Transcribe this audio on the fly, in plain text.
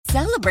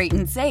Celebrate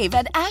and save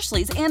at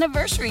Ashley's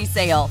Anniversary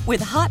Sale.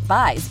 With Hot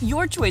Buys,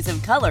 your choice of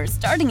colors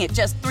starting at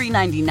just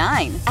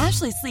 $3.99.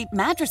 Ashley Sleep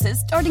mattresses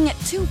starting at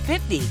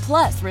 $2.50.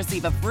 Plus,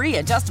 receive a free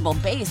adjustable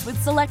base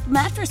with select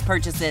mattress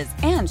purchases.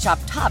 And shop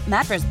top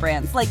mattress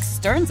brands like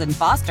Stearns &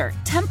 Foster,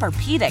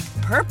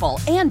 Tempur-Pedic, Purple,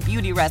 and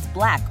Beautyrest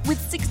Black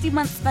with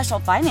 60-month special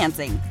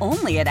financing.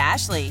 Only at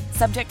Ashley.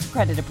 Subject to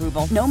credit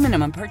approval. No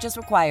minimum purchase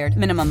required.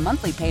 Minimum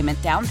monthly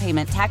payment, down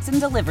payment, tax, and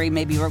delivery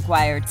may be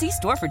required. See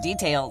store for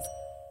details.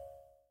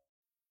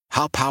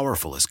 How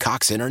powerful is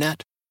Cox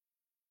Internet?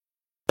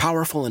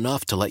 Powerful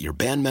enough to let your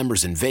band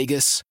members in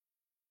Vegas,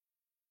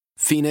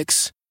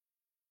 Phoenix,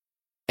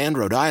 and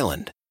Rhode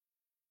Island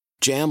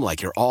jam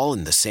like you're all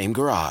in the same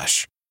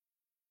garage.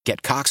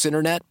 Get Cox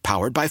Internet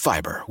powered by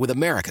fiber with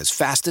America's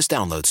fastest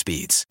download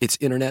speeds. It's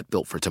internet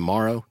built for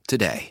tomorrow,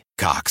 today.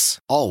 Cox,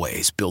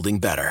 always building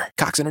better.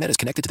 Cox Internet is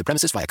connected to the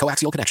premises via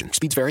coaxial connection.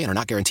 Speeds vary and are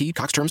not guaranteed.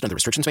 Cox terms and other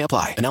restrictions may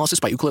apply. Analysis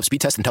by Ookla of Speed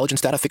Test Intelligence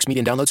data. Fixed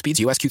median download speeds.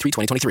 US Q3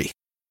 2023.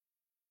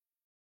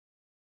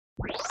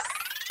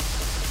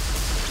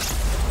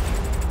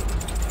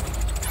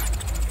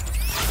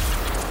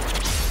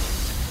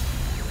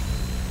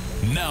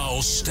 Now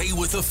stay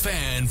with the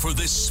fan for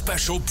this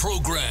special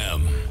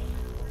program.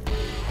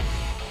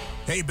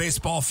 Hey,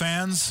 baseball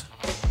fans.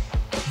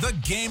 The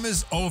game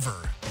is over.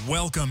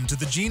 Welcome to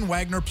the Gene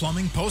Wagner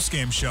Plumbing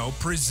Postgame Show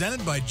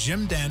presented by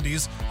Jim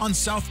Dandy's on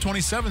South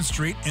 27th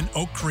Street in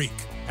Oak Creek.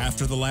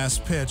 After the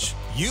last pitch,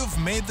 you've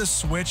made the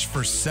switch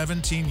for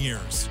 17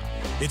 years.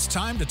 It's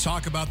time to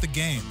talk about the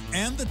game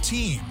and the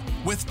team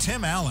with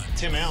Tim Allen.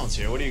 Tim Allen's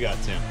here. What do you got,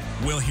 Tim?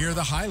 We'll hear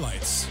the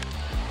highlights.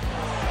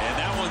 And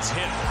that one's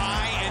hit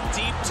high and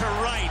deep to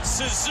right.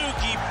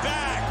 Suzuki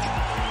back.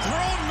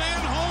 Thrown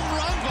man home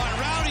run by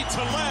Rowdy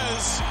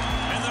Tellez.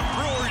 And the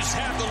Brewers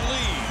have the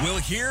lead.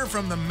 We'll hear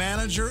from the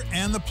manager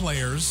and the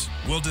players.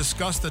 We'll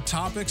discuss the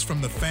topics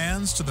from the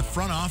fans to the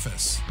front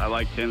office. I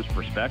like Tim's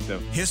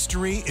perspective.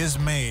 History is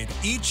made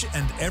each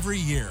and every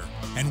year,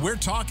 and we're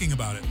talking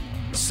about it.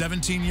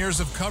 17 years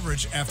of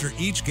coverage after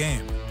each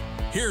game.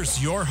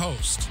 Here's your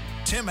host,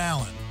 Tim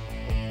Allen.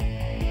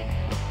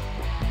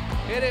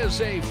 It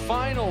is a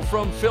final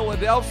from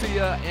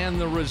Philadelphia,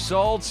 and the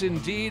results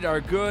indeed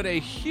are good. A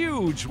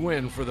huge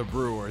win for the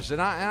Brewers,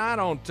 and I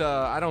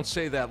don't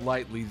say that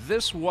lightly.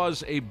 This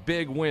was a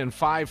big win,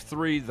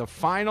 5-3 the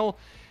final,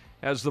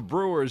 as the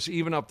Brewers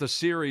even up the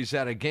series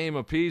at a game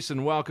apiece.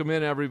 And welcome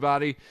in,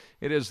 everybody.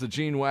 It is the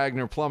Gene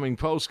Wagner Plumbing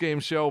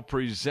Postgame Show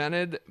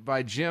presented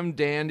by Jim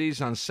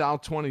Dandy's on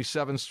South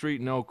 27th Street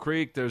in Oak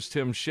Creek. There's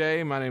Tim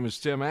Shea. My name is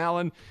Tim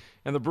Allen.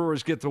 And the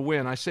Brewers get the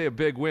win. I say a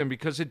big win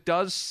because it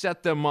does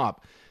set them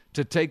up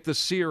to take the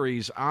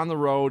series on the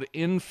road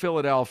in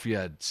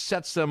Philadelphia. It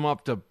sets them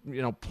up to,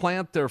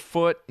 plant their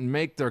foot and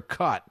make their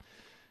cut,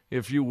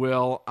 if you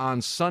will,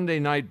 on Sunday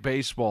Night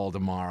Baseball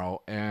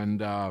tomorrow.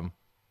 And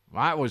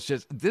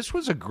this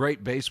was a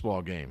great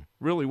baseball game.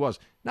 Really was.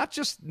 Not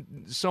just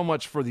so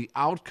much for the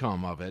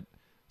outcome of it.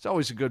 It's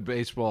always a good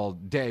baseball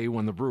day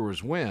when the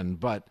Brewers win,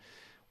 but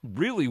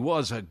really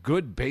was a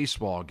good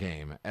baseball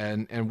game,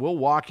 and we'll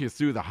walk you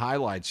through the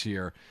highlights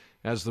here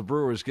as the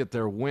Brewers get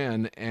their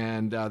win,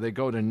 and they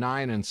go to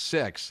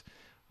 9-6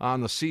 on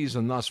the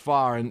season thus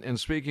far. And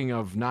speaking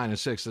of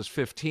 9-6, that's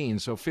 15,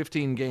 so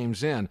 15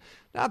 games in.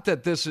 Not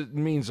that this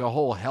means a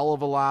whole hell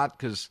of a lot,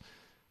 because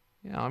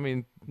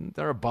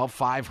they're above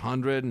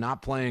 500,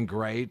 not playing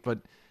great, but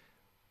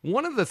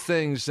one of the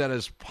things that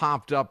has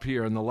popped up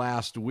here in the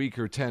last week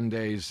or 10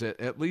 days,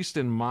 at least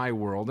in my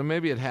world, and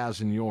maybe it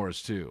has in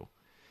yours too,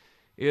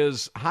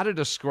 is how to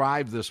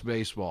describe this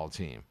baseball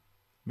team.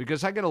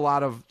 Because I get a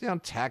lot of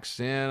texts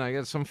in, I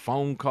get some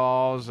phone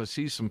calls, I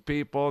see some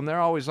people, and they're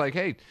always like,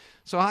 hey,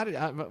 so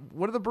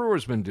what have the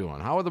Brewers been doing?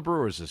 How are the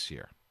Brewers this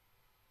year?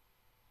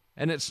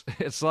 And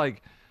it's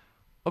like,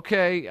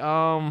 okay,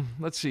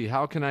 let's see,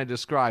 how can I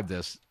describe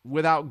this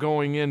without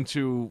going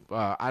into,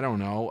 a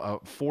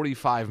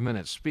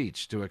 45-minute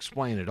speech to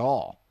explain it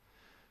all?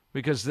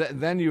 Because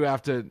then you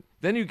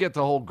get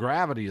the whole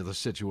gravity of the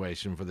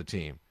situation for the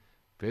team.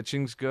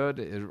 Pitching's good.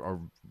 Or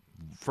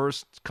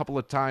first couple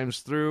of times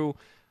through,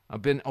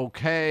 I've been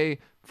okay.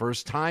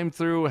 First time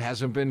through,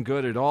 hasn't been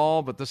good at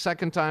all. But the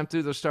second time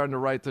through, they're starting to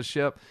right the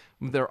ship.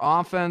 Their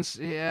offense,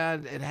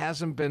 it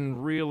hasn't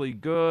been really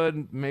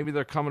good. Maybe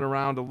they're coming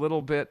around a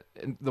little bit.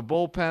 And the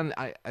bullpen,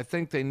 I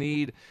think they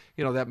need,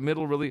 that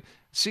middle relief.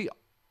 See,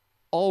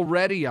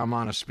 already I'm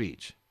on a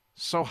speech.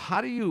 So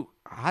how do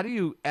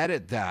you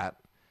edit that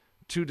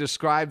to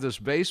describe this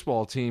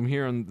baseball team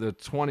here in the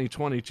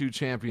 2022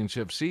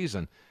 championship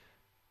season?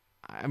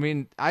 I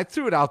mean, I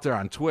threw it out there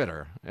on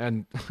Twitter,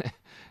 and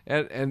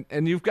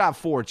and you've got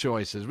four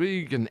choices.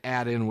 You can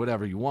add in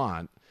whatever you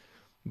want,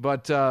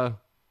 but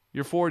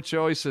your four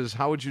choices,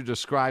 how would you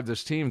describe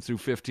this team through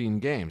 15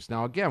 games?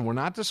 Now, again, we're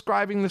not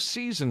describing the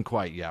season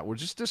quite yet. We're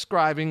just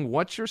describing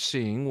what you're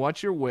seeing,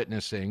 what you're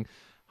witnessing,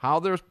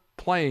 how they're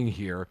playing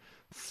here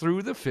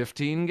through the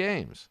 15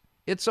 games.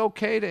 It's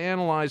okay to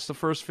analyze the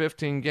first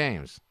 15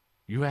 games.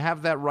 You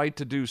have that right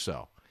to do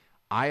so.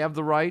 I have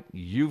the right.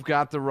 You've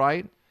got the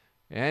right.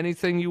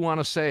 Anything you want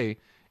to say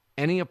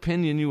any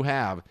opinion you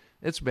have,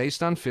 it's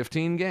based on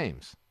 15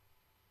 games.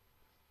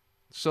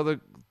 So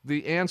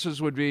the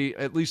answers would be,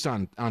 at least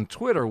on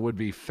Twitter, would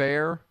be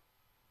fair.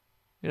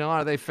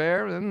 Are they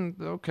fair? Then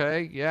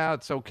okay, yeah,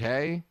 it's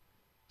okay,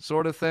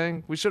 sort of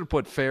thing. We should have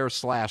put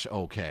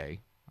fair/okay.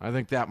 I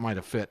think that might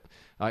have fit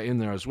in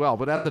there as well.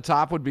 But at the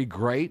top would be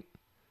great,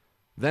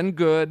 then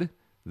good,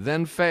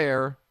 then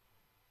fair,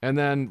 and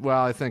then,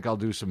 well, I think I'll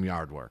do some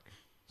yard work.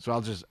 So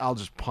I'll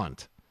just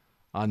punt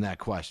on that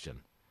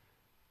question.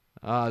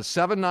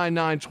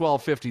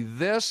 799-1250.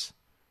 This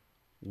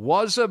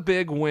was a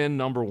big win,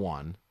 number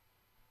one.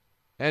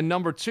 And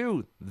number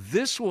two,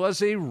 this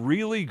was a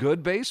really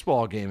good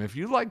baseball game. If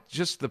you like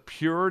just the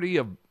purity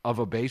of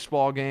a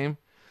baseball game,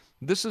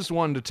 this is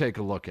one to take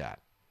a look at.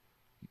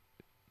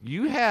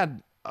 You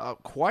had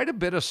quite a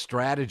bit of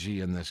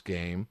strategy in this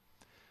game.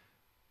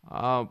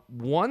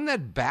 One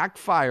that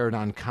backfired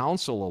on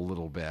Counsell a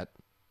little bit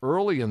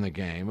early in the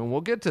game, and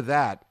we'll get to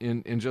that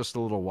in just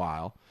a little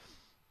while.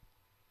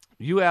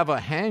 You have a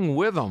hang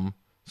with him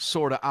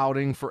sort of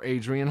outing for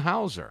Adrian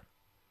Hauser.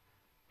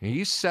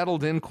 He's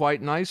settled in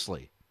quite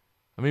nicely.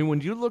 I mean,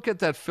 when you look at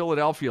that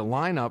Philadelphia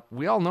lineup,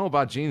 we all know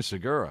about Gene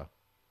Segura.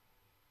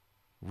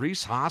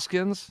 Rhys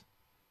Hoskins,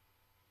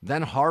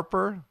 then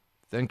Harper,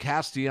 then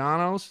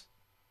Castellanos.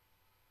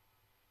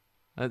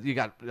 You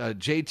got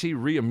JT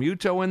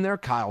Realmuto in there.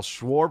 Kyle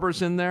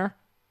Schwarber's in there.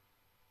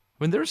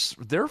 I mean,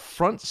 their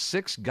front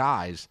six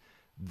guys,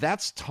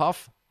 that's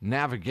tough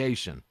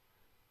navigation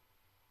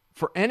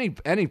for any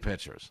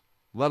pitchers,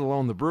 let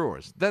alone the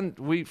Brewers. Then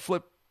we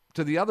flip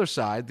to the other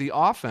side, the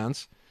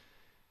offense.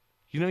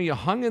 You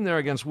hung in there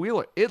against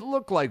Wheeler. It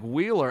looked like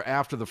Wheeler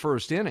after the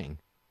first inning.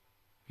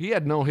 He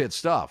had no-hit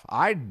stuff.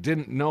 I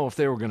didn't know if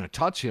they were going to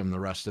touch him the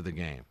rest of the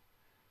game.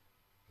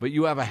 But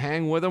you have a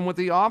hang with him with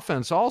the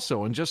offense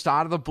also. And just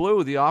out of the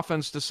blue, the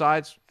offense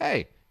decides,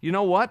 hey, you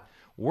know what?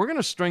 We're going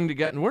to string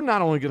together, and we're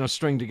not only going to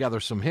string together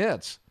some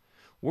hits,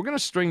 we're going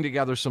to string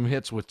together some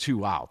hits with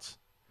 2 outs.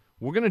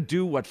 We're going to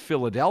do what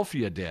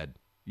Philadelphia did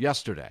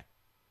yesterday.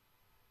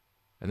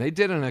 And they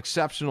did an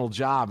exceptional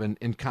job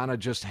in kind of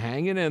just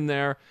hanging in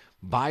there,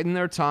 biding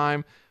their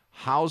time.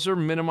 Hauser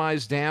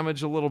minimized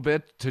damage a little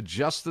bit to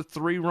just the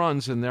 3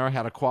 runs in there.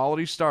 Had a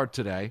quality start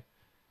today.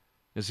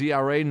 His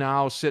ERA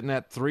now sitting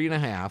at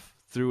 3.5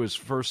 through his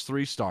first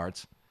 3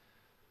 starts.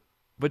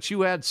 But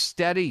you had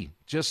steady.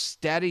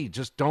 Just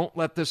don't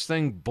let this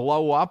thing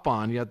blow up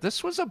on you.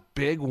 This was a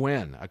big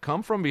win. A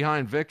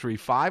come-from-behind victory,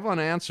 5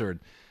 unanswered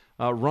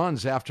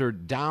runs after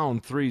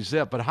down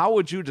 3-0. But how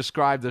would you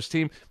describe this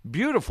team?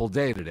 Beautiful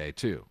day today,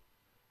 too.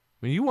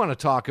 I mean, you want to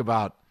talk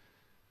about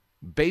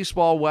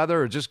baseball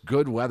weather or just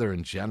good weather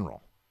in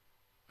general.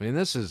 I mean,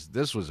 this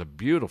was a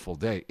beautiful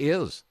day.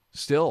 Is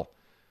still.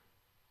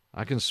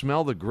 I can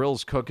smell the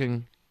grills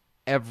cooking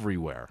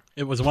everywhere.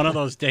 It was one of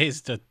those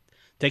days to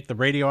take the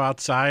radio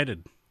outside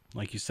and,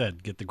 like you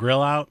said, get the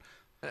grill out,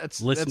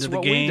 listen to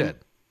the game. We did.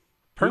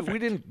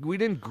 Perfect. We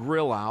didn't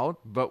grill out,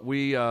 but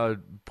we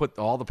put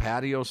all the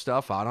patio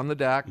stuff out on the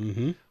deck.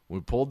 Mm-hmm. We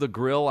pulled the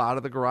grill out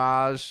of the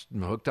garage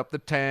and hooked up the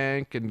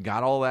tank and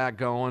got all that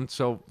going.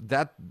 So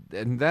that,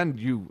 and then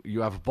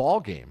you have a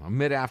ball game, a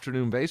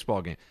mid-afternoon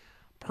baseball game.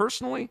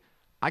 Personally,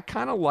 I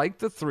kind of like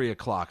the 3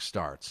 o'clock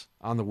starts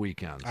on the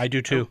weekends. I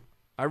do too.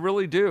 I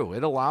really do.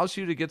 It allows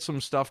you to get some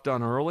stuff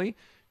done early.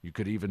 You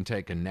could even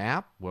take a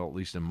nap. Well, at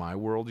least in my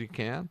world, you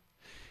can.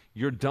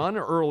 You're done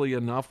early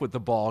enough with the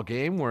ball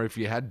game where if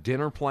you had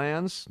dinner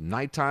plans,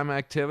 nighttime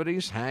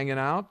activities, hanging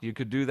out, you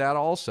could do that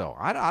also.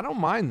 I don't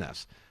mind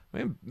this. I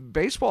mean,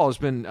 baseball has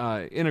been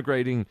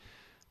integrating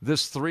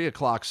this 3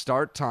 o'clock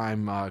start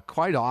time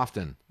quite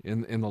often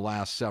in the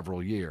last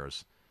several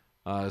years.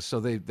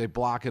 So they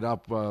block it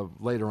up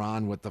later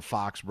on with the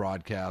Fox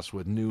broadcast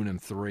with noon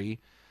and 3.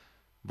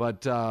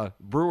 But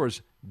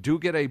Brewers do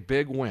get a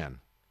big win.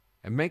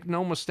 And make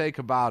no mistake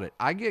about it,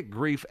 I get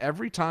grief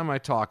every time I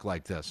talk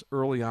like this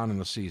early on in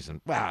the season.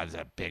 Well, it's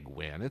a big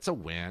win. It's a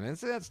win.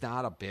 It's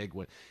not a big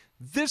win.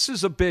 This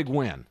is a big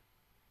win.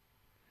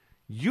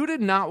 You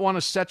did not want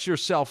to set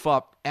yourself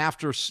up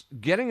after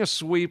getting a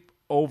sweep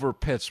over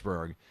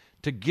Pittsburgh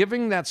to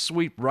giving that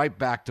sweep right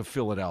back to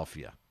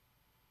Philadelphia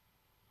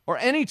or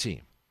any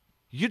team.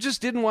 You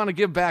just didn't want to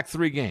give back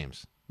 3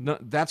 games. No,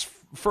 that's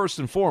first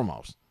and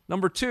foremost.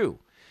 Number 2,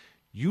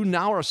 you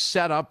now are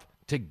set up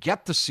to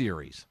get the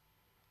series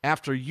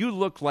after you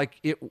looked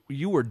like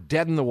you were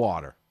dead in the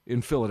water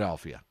in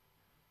Philadelphia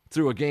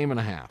through a game and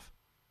a half.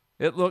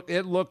 It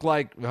looked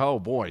like, oh,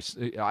 boy,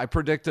 I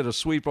predicted a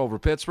sweep over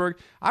Pittsburgh.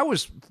 I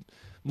was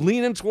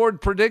leaning toward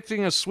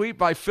predicting a sweep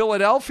by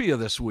Philadelphia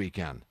this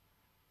weekend.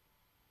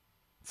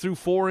 Through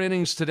 4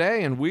 innings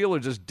today, and Wheeler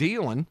just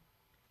dealing.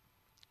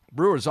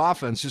 Brewers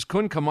offense just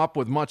couldn't come up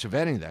with much of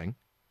anything.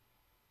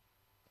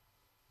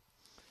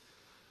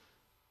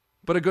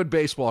 But a good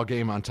baseball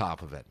game on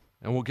top of it.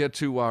 And we'll get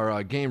to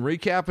our game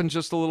recap in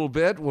just a little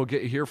bit. We'll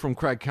hear from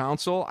Craig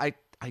Counsell. I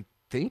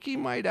think he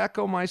might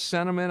echo my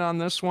sentiment on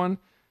this one,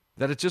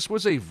 that it just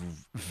was a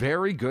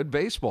very good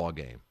baseball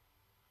game.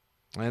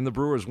 And the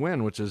Brewers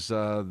win, which is,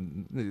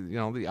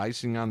 the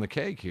icing on the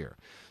cake here.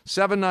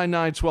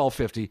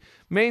 799-1250.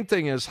 Main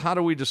thing is, how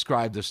do we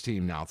describe this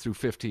team now through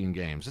 15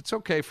 games? It's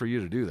okay for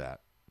you to do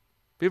that.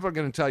 People are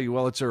going to tell you,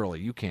 well, it's early.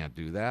 You can't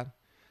do that.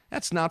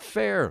 That's not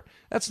fair.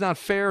 That's not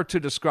fair to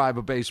describe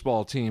a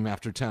baseball team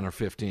after 10 or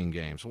 15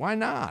 games. Why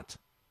not?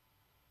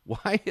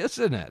 Why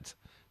isn't it?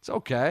 It's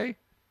okay.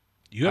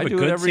 You have a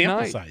good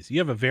sample size. You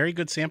have a very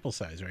good sample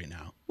size right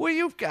now. Well,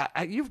 you've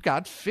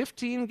got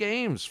 15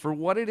 games for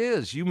what it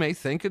is. You may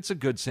think it's a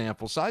good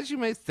sample size. You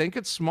may think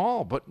it's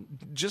small, but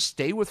just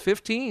stay with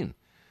 15.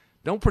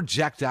 Don't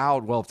project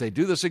out, well, if they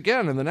do this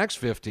again in the next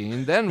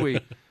 15, then we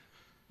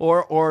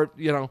or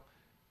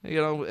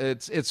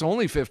it's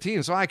only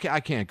 15, so I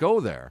can't go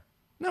there.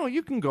 No,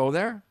 you can go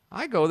there.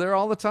 I go there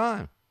all the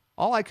time.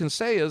 All I can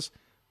say is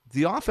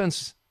the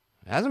offense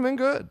hasn't been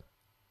good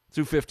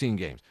through 15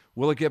 games.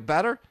 Will it get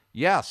better?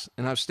 Yes,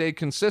 and I've stayed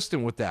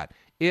consistent with that.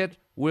 It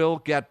will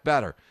get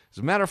better. As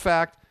a matter of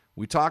fact,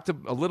 we talked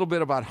a little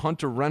bit about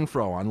Hunter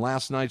Renfroe on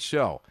last night's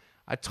show.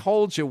 I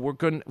told you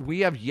we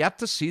have yet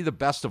to see the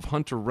best of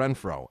Hunter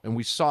Renfroe, and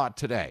we saw it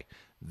today.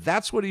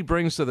 That's what he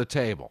brings to the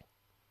table.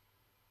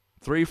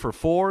 3 for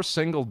 4,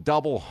 single,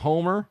 double,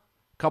 homer,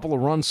 couple of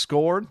runs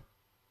scored.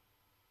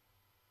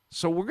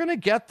 So we're going to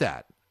get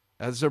that.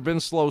 Has there been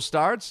slow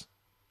starts?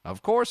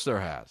 Of course there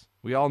has.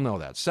 We all know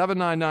that.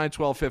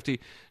 799-1250.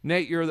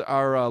 Nate, you're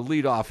our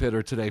leadoff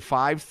hitter today.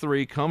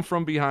 5-3, come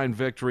from behind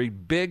victory,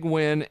 big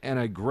win, and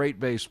a great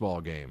baseball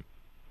game.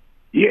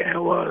 Yeah,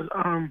 it was.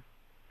 I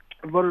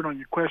voted on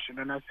your question,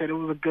 and I said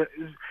it's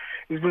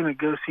been a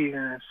good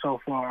season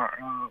so far.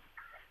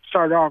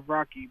 Started off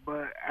rocky,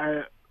 but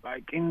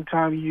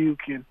anytime you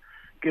can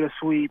get a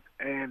sweep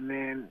and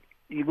then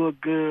you look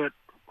good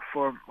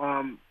for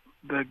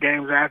the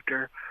games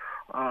after,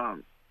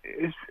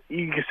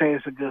 you can say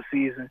it's a good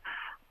season.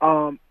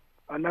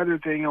 Another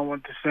thing I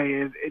want to say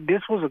is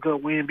this was a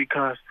good win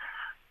because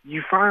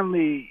you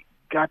finally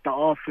got the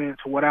offense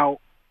without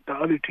the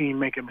other team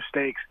making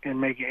mistakes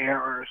and making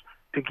errors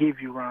to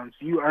give you runs.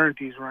 You earned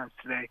these runs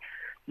today.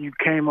 You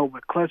came up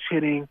with clutch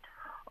hitting,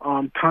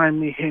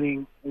 timely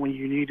hitting when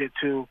you needed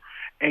to,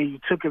 and you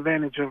took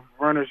advantage of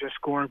runners in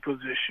scoring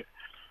position.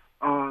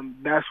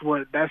 That's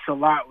what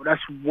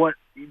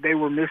they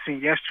were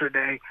missing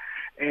yesterday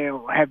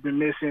and have been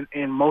missing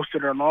in most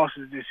of their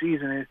losses this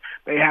season is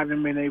they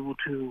haven't been able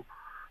to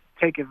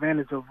take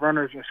advantage of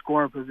runners in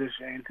scoring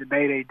position. And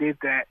today they did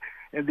that.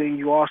 And then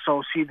you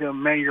also see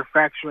them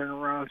manufacturing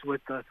runs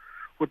with the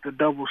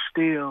double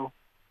steal.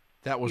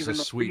 That was a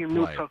sweet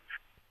play.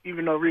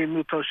 Even though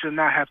Realmuto should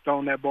not have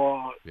thrown that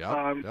ball.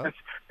 Yep.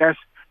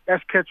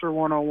 That's catcher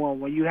one-on-one.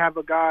 When you have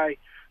a guy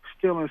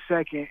stealing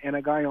second and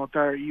a guy on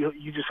third,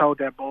 you just hold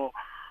that ball.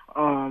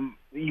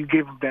 You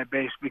give him that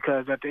base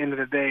because at the end of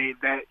the day,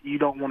 that you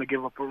don't want to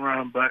give up a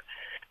run, but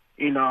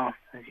he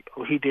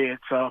did.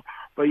 So,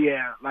 but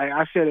yeah, like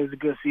I said, it was a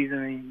good season.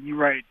 And you're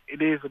right,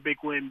 it is a big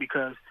win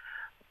because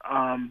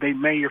they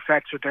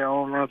manufactured their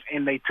own runs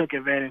and they took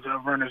advantage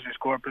of runners in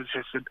score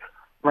position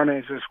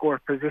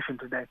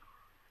today.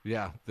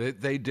 Yeah,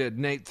 they did.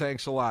 Nate,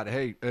 thanks a lot.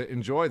 Hey,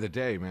 enjoy the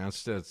day, man.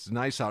 It's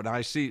nice out.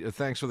 I see.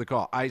 Thanks for the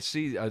call. I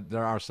see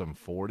there are some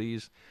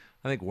 40s.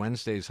 I think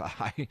Wednesday's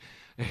high.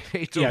 I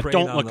hate to rain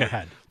don't look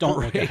ahead. Don't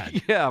look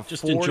ahead. Yeah,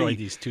 just 40, enjoy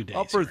these 2 days.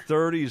 Upper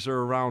 30s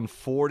are around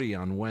 40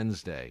 on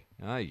Wednesday.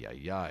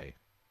 Ay.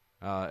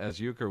 As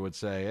Euchre would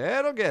say,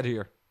 it'll get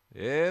here.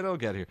 It'll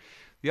get here.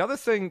 The other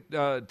thing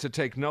to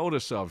take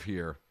notice of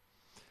here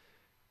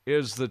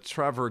is the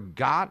Trevor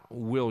Gott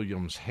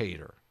Williams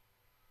hater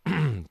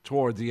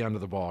toward the end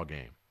of the ball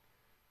game.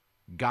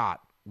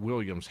 Gott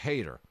Williams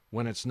hater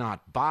when it's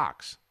not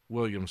Box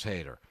Williams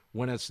hater.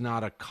 When it's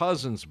not a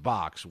Cousins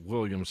box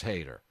Williams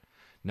hater.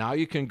 Now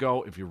you can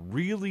go, if you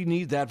really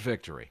need that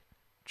victory.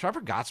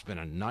 Trevor Gott's been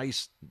a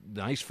nice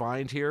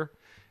find here,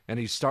 and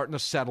he's starting to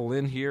settle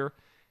in here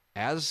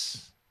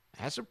as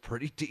a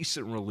pretty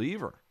decent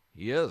reliever.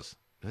 He is.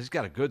 He's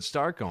got a good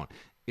start going.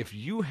 If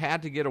you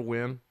had to get a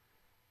win,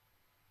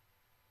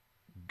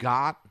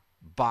 Gott,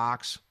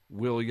 Box,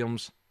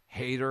 Williams,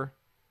 hater,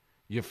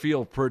 you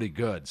feel pretty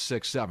good,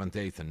 6th, 7th,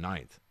 8th, and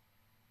 9th.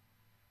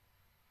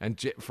 And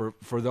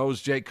for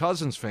those Jake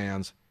Cousins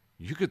fans,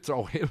 you could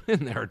throw him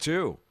in there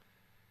too,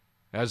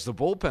 as the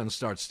bullpen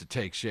starts to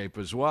take shape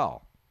as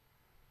well.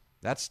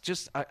 That's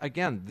just,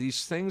 again,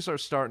 these things are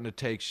starting to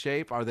take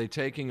shape. Are they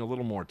taking a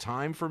little more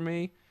time for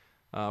me,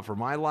 for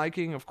my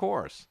liking? Of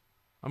course.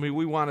 I mean,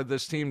 we wanted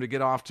this team to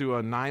get off to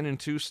a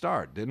 9-2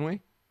 start, didn't we?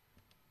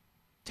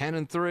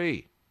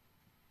 10-3.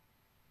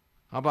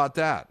 How about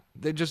that?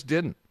 They just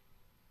didn't.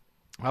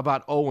 How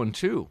about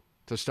 0-2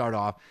 to start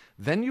off?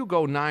 Then you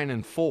go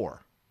 9-4.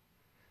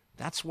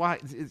 That's why,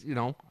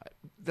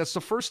 that's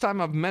the first time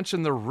I've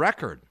mentioned the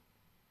record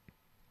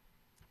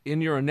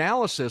in your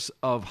analysis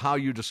of how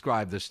you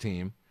describe this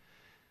team.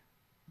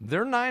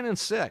 They're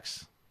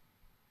 9-6.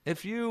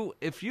 If you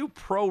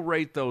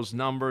prorate those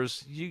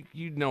numbers, you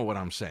know what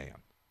I'm saying.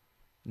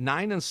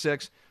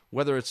 9-6,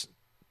 whether it's,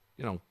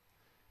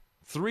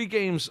 3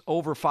 games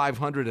over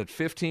 500 at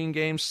 15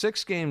 games,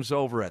 6 games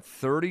over at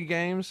 30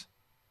 games.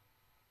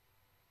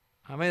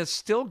 I mean, it's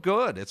still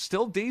good. It's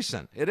still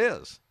decent. It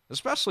is,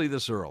 especially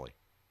this early.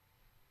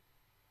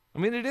 I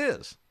mean, it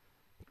is.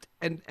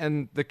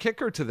 And the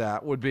kicker to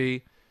that would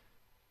be,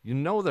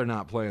 they're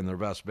not playing their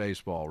best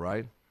baseball,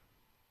 right?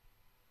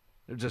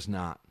 They're just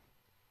not.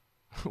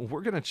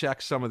 We're going to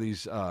check some of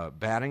these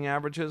batting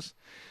averages.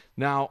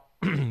 Now,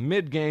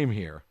 mid-game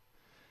here,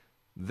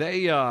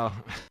 they,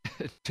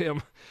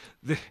 Tim,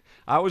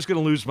 I was going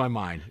to lose my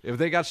mind. If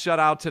they got shut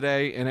out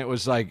today and it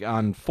was like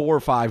on 4 or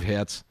 5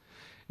 hits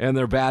and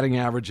their batting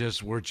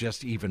averages were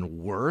just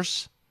even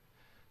worse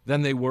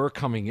than they were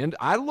coming in.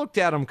 I looked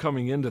at them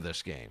coming into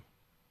this game.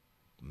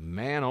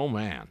 Man, oh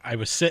man. I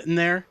was sitting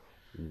there.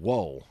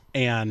 Whoa.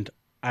 And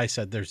I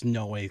said, there's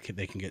no way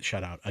they can get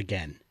shut out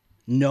again.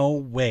 No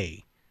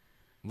way.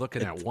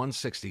 Looking at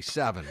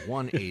 167,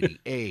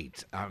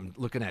 188. I'm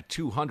looking at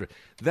 200.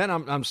 Then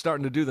I'm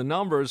starting to do the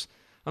numbers.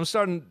 I'm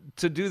starting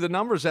to do the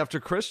numbers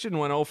after Christian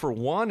went 0 for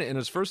 1 in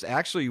his first.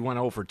 Actually, he went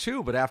 0 for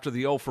 2, but after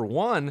the 0 for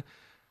 1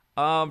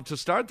 to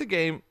start the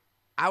game,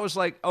 I was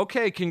like,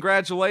 okay,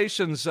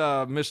 congratulations,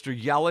 Mr.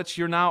 Yelich.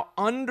 You're now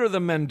under the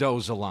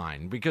Mendoza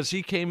line because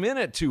he came in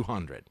at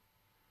 200.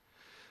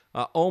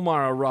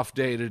 Omar, a rough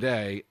day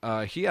today.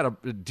 He had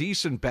a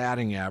decent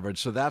batting average,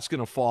 so that's going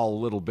to fall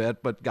a little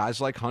bit. But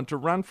guys like Hunter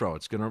Renfroe,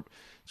 it's going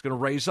to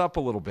raise up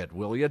a little bit.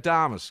 Willy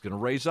Adames is going to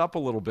raise up a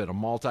little bit. A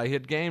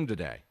multi-hit game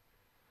today.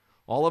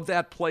 All of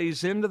that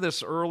plays into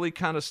this early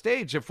kind of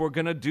stage. If we're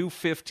going to do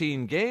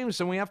 15 games,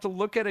 then we have to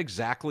look at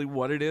exactly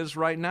what it is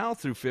right now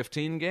through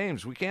 15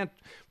 games. We can't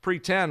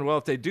pretend, well,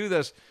 if they do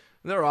this,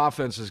 their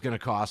offense is going to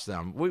cost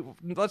them.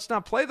 Let's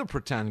not play the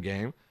pretend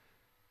game.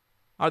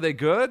 Are they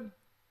good?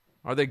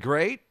 Are they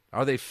great?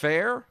 Are they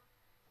fair?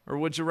 Or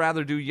would you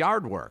rather do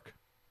yard work?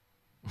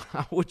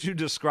 How would you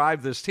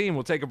describe this team?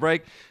 We'll take a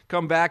break,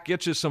 come back,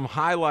 get you some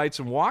highlights,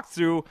 and walk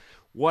through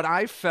what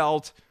I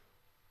felt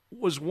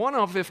was one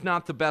of, if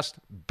not the best,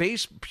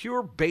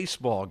 pure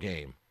baseball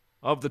game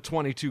of the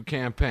 22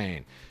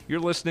 campaign. You're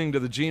listening to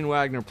the Gene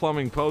Wagner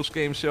Plumbing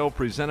Postgame Show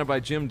presented by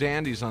Jim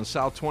Dandy's on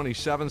South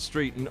 27th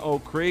Street in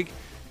Oak Creek.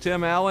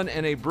 Tim Allen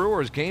and a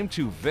Brewers Game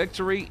 2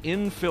 victory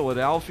in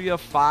Philadelphia,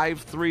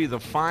 5-3 the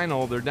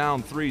final. They're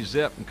down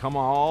 3-0 and come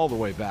all the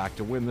way back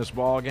to win this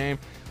ball game.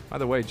 By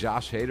the way,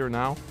 Josh Hader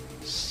now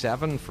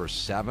 7 for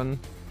 7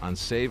 on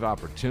save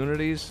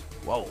opportunities.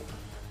 Whoa,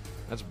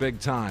 that's big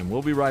time.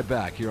 We'll be right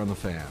back here on The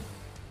Fan.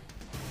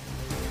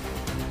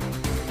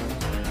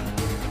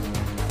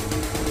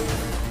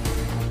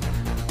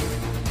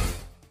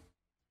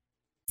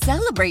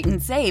 Celebrate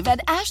and save at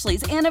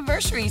Ashley's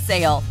Anniversary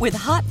Sale. With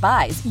Hot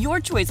Buys, your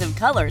choice of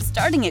colors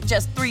starting at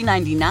just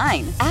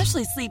 $3.99.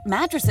 Ashley Sleep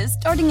mattresses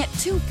starting at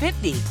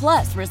 $2.50.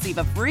 Plus, receive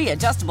a free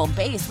adjustable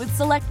base with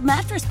select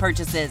mattress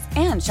purchases.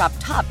 And shop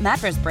top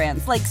mattress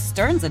brands like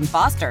Stearns &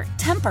 Foster,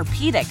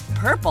 Tempur-Pedic,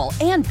 Purple,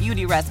 and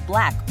Beautyrest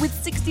Black with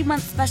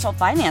 60-month special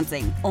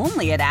financing.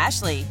 Only at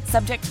Ashley.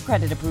 Subject to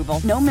credit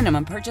approval. No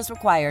minimum purchase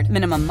required.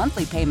 Minimum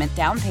monthly payment,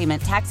 down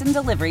payment, tax, and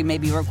delivery may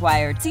be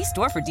required. See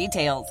store for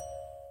details.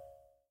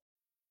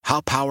 How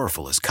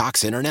powerful is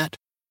Cox Internet?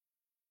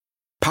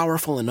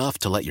 Powerful enough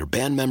to let your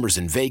band members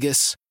in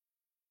Vegas,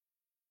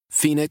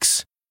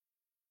 Phoenix,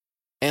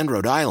 and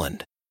Rhode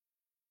Island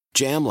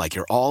jam like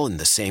you're all in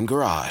the same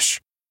garage.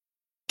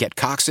 Get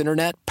Cox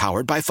Internet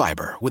powered by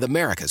fiber with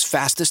America's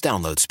fastest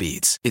download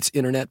speeds. It's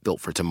internet built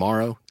for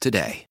tomorrow,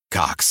 today.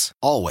 Cox,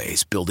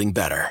 always building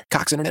better.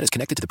 Cox Internet is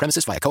connected to the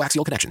premises via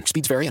coaxial connection.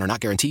 Speeds vary and are not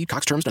guaranteed.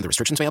 Cox terms and other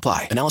restrictions may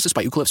apply. Analysis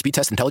by Ookla Speed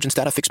Test Intelligence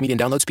Data. Fixed median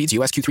download speeds.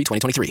 US Q3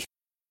 2023.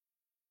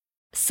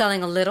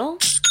 Selling a little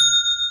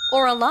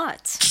or a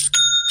lot?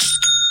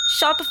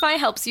 Shopify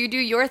helps you do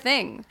your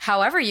thing,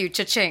 however you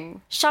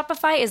cha-ching.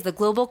 Shopify is the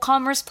global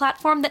commerce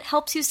platform that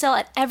helps you sell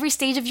at every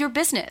stage of your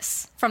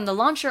business. From the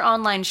launch your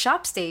online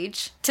shop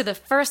stage, to the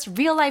first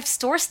real-life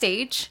store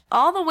stage,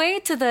 all the way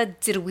to the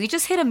did we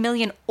just hit 1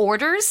 million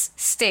orders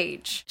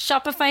stage.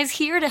 Shopify's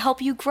here to help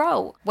you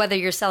grow. Whether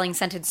you're selling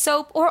scented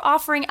soap or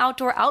offering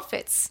outdoor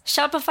outfits,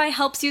 Shopify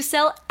helps you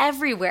sell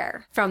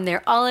everywhere. From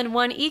their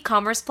all-in-one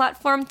e-commerce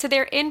platform to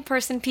their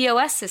in-person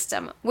POS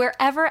system,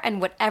 wherever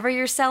and whatever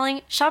you're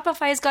selling,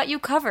 Shopify's got you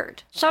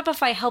covered.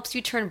 Shopify helps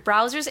you turn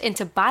browsers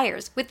into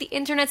buyers with the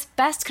internet's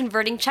best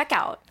converting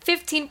checkout.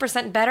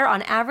 15% better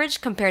on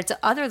average compared to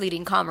other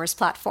leading commerce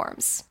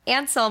platforms.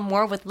 And sell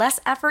more with less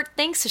effort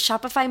thanks to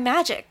Shopify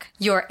Magic,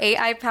 your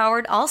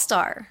AI-powered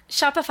all-star.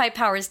 Shopify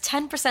powers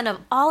 10% of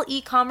all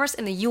e-commerce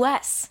in the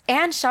US.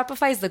 And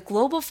Shopify is the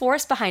global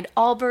force behind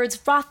Allbirds,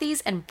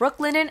 Rothy's, and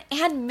Brooklinen,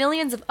 and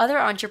millions of other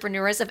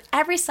entrepreneurs of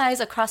every size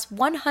across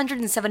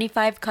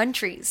 175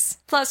 countries.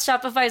 Plus,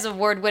 Shopify's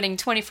award-winning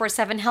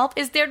 24/7 help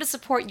is there to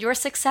support your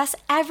success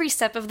every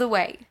step of the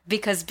way.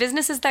 Because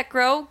businesses that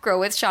grow, grow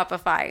with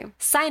Shopify.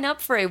 Sign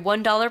up for a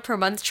 $1 per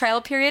month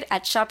trial period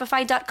at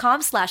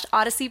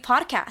shopify.com/Odyssey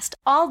Podcast,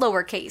 all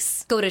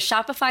lowercase. Go to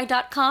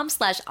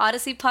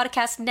shopify.com/Odyssey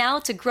Podcast now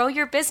to grow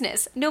your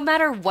business, no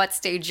matter what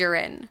stage you're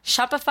in.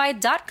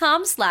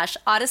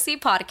 Shopify.com/Odyssey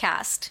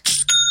Podcast.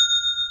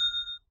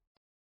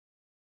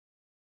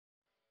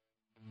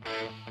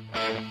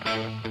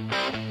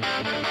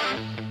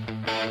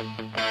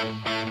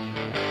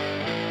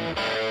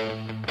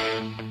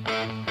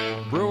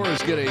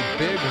 Brewers get a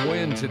big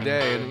win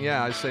today, and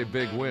yeah, I say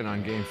big win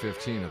on Game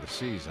 15 of the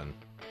season.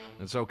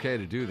 It's okay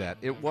to do that.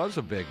 It was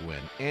a big win,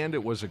 and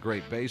it was a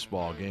great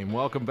baseball game.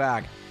 Welcome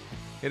back.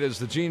 It is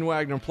the Gene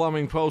Wagner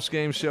Plumbing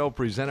Postgame Show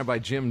presented by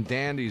Jim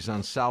Dandy's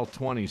on South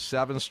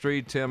 27th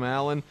Street. Tim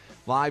Allen,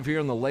 live here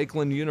in the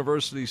Lakeland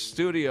University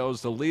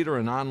studios, the leader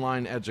in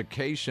online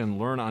education.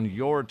 Learn on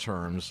your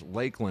terms,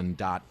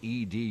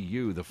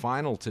 lakeland.edu. The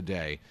final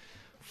today,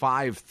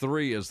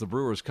 5-3 as the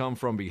Brewers come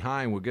from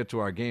behind. We'll get to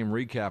our game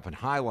recap and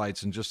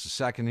highlights in just a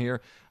second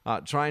here.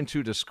 Trying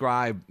to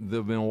describe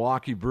the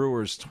Milwaukee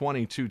Brewers'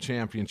 22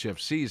 championship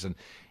season.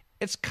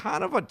 It's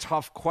kind of a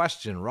tough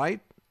question,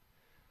 right?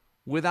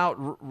 Without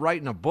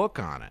writing a book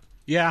on it.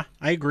 Yeah,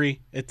 I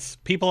agree. It's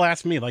people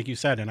ask me, like you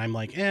said, and I'm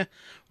like,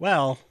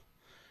 well,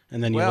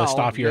 and then you list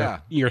off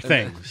your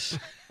things.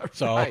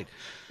 So right.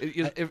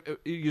 If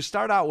you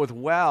start out with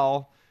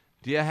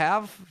do you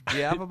have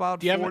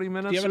about 40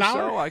 minutes or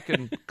so? I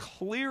can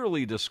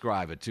clearly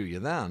describe it to you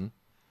then.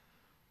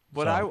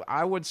 But so,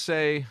 I would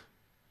say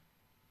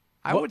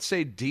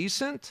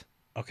decent.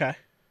 Okay.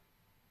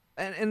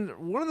 And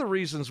one of the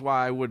reasons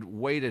why I would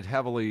weight it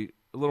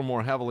a little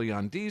more heavily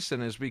on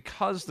decent is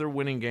because they're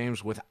winning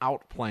games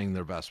without playing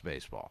their best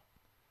baseball.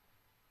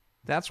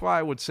 That's why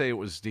I would say it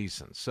was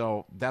decent.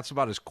 So that's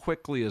about as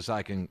quickly as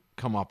I can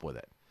come up with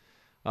it.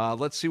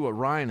 Let's see what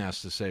Ryan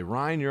has to say.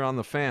 Ryan, you're on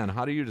the Fan.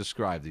 How do you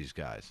describe these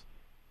guys?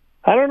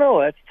 I don't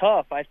know. That's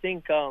tough. I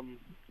think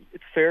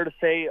it's fair to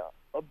say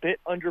a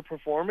bit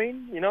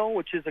underperforming,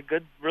 which is a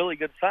really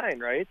good sign,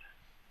 right?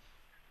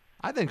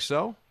 I think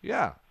so,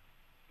 yeah.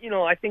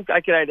 I think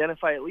I could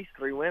identify at least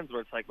 3 wins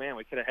where it's like, man,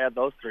 we could have had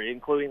those 3,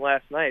 including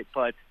last night.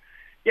 But,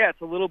 yeah,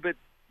 it's a little bit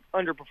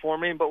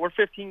underperforming, but we're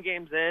 15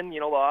 games in.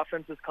 The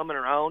offense is coming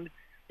around.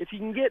 If you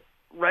can get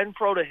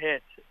Renfroe to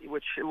hit,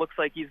 which it looks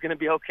like he's going to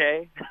be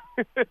okay.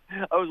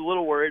 I was a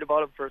little worried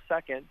about him for a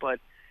second, but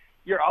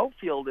your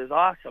outfield is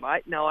awesome.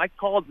 I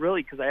called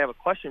really because I have a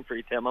question for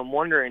you, Tim. I'm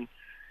wondering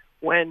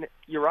when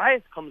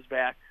Urias comes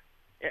back,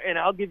 and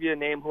I'll give you a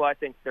name who I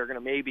think they're going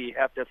to maybe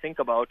have to think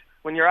about.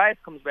 When Urias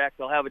comes back,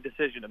 they'll have a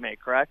decision to make,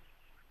 correct?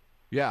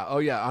 Yeah. Oh,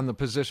 yeah. On the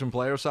position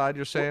player side,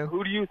 you're saying?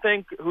 Who do you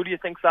think's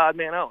the odd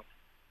man out?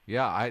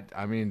 Yeah,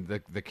 I mean,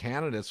 the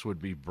candidates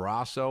would be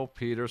Brasso,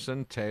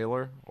 Peterson,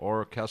 Taylor,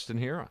 or Keston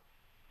Hiura.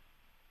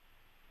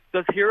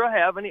 Does Hiura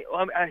have any?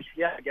 I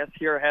guess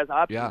Hiura has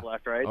options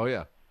left, right? Oh,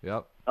 yeah.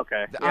 Yep.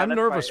 Okay. I'm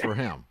nervous for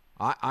him.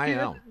 I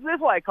am. This is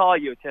why I call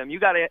you, Tim. You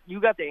got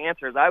the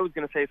answers. I was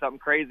going to say something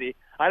crazy.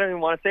 I don't even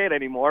want to say it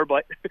anymore,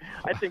 but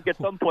I think at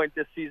some point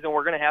this season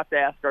we're going to have to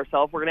ask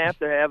ourselves. We're going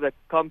to have it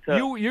come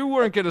to. You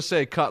weren't going to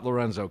say cut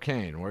Lorenzo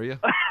Cain, were you?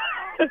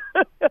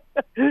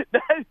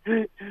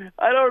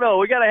 I don't know.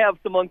 We got to have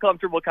some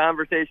uncomfortable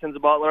conversations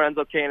about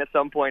Lorenzo Cain at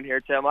some point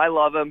here, Tim. I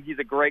love him. He's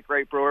a great,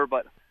 great Brewer,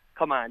 but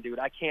come on, dude.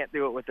 I can't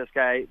do it with this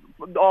guy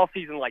all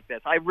season like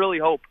this. I really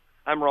hope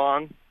I'm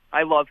wrong.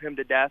 I love him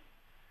to death,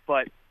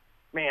 but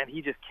man,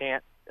 he just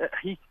can't.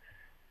 His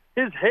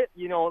hit,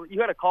 you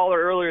had a caller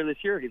earlier this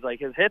year. He's like,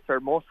 his hits are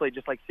mostly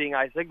just like seeing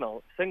eye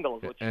singles.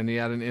 And he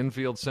had an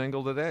infield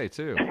single today,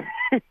 too.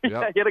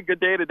 Yep. He had a good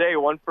day today,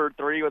 1 for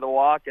 3 with a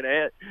walk and a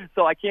hit.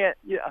 So I can't,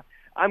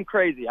 I'm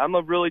crazy. I'm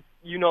a really,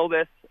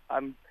 this.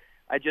 I'm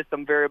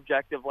very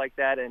objective like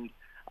that. And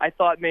I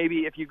thought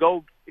maybe if you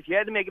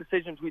had to make a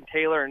decision between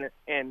Taylor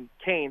and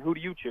Cain, who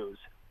do you choose?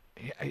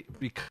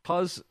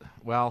 Because,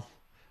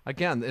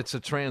 again, it's a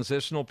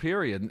transitional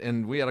period,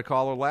 and we had a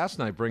caller last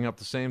night bring up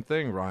the same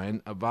thing,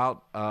 Ryan,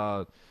 about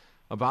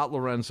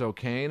Lorenzo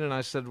Cain, and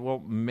I said,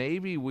 well,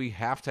 maybe we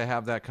have to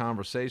have that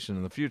conversation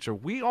in the future.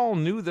 We all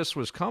knew this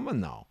was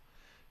coming, though.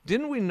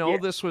 Didn't we know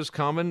this was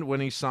coming when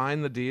he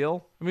signed the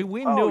deal? I mean,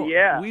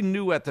 we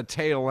knew at the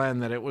tail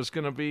end that it was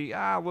going to be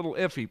a little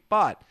iffy,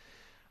 but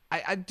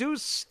I do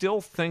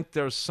still think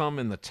there's some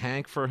in the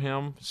tank for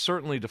him,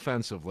 certainly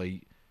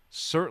defensively.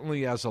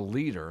 Certainly as a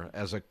leader,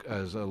 as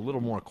a little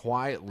more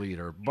quiet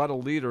leader, but a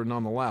leader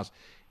nonetheless.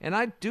 And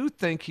I do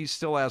think he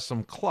still has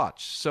some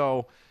clutch.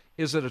 So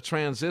is it a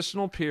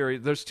transitional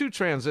period? There's 2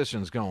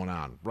 transitions going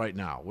on right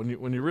now when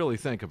you really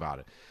think about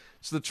it.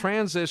 It's the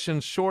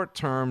transition short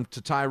term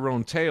to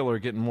Tyrone Taylor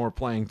getting more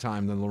playing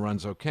time than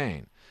Lorenzo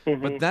Cain.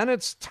 Mm-hmm. But then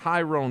it's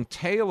Tyrone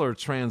Taylor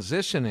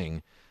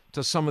transitioning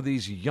to some of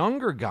these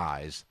younger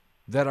guys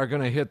that are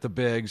going to hit the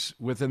bigs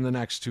within the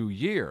next 2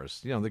 years.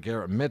 The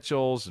Garrett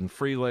Mitchells and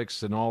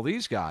Frelichs and all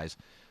these guys.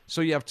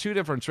 So you have 2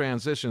 different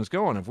transitions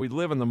going. If we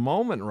live in the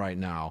moment right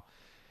now,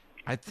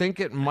 I think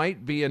it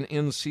might be an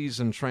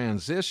in-season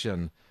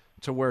transition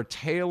to where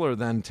Taylor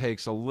then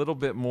takes a little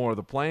bit more of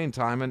the playing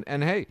time.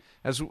 And hey,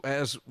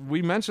 as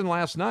we mentioned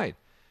last night,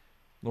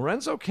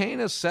 Lorenzo Cain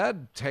has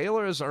said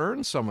Taylor has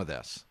earned some of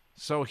this.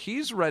 So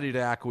he's ready to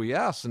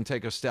acquiesce and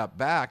take a step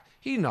back.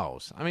 He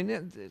knows. I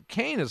mean,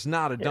 Cain is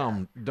not a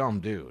dumb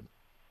dude.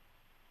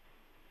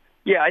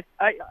 Yeah,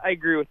 I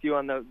agree with you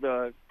on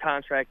the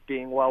contract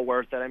being well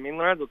worth it. I mean,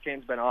 Lorenzo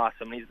Cain's been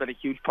awesome. He's been a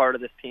huge part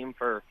of this team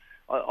for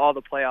all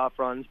the playoff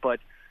runs. But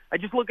I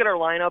just look at our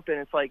lineup, and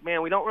it's like,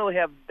 man, we don't really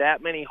have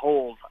that many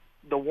holes.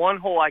 The one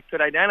hole I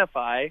could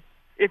identify,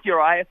 if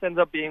Urias ends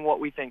up being what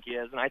we think he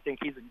is, and I think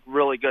he's a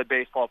really good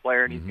baseball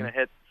player, and he's going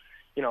to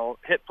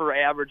hit for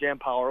average and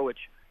power, which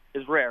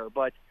is rare,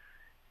 but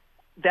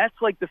that's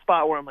like the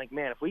spot where I'm like,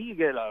 man, if we could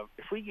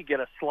get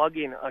a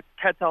slugging, a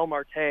Ketel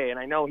Marte, and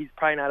I know he's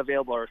probably not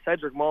available, or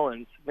Cedric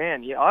Mullins,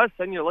 man, all of a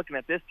sudden you're looking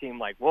at this team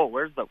like, whoa,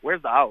 where's the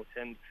out?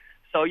 And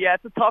so, yeah,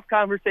 it's a tough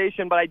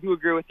conversation, but I do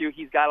agree with you.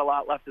 He's got a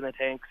lot left in the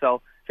tank.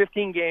 So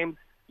 15 games,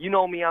 you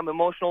know me, I'm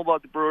emotional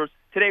about the Brewers.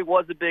 Today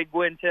was a big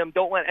win, Tim.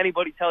 Don't let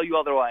anybody tell you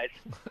otherwise.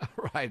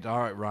 Right. All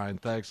right, Ryan.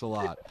 Thanks a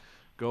lot.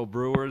 Go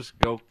Brewers.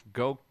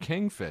 Go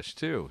Kingfish,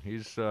 too.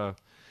 He's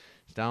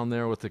down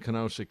there with the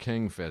Kenosha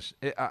Kingfish.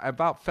 I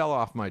about fell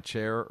off my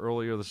chair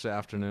earlier this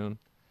afternoon.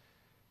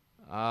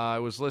 I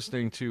was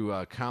listening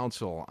to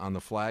Council on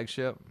the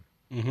Flagship,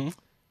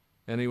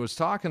 and he was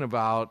talking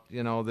about,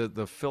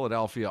 the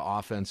Philadelphia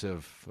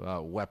offensive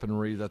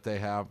weaponry that they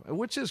have,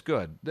 which is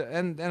good,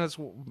 and it's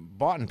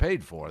bought and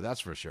paid for, that's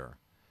for sure.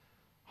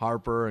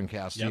 Harper and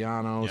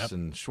Castellanos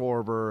and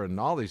Schwarber and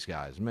all these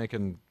guys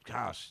making,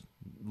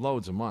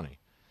 loads of money.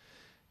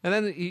 And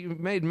then he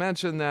made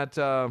mention that,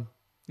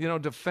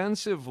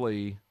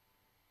 defensively,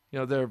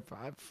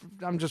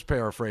 I'm just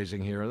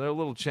paraphrasing here. They're a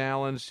little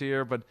challenged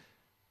here, but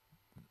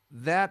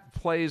that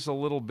plays a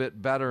little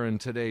bit better in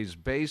today's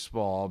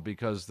baseball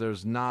because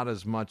there's not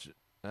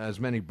as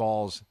many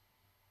balls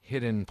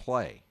hit in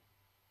play.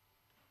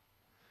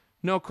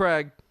 No,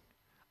 Craig,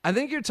 I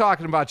think you're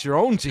talking about your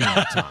own team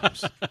at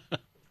times.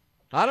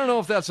 I don't know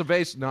if that's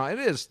no, it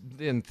is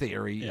in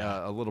theory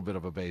a little bit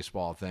of a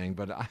baseball thing,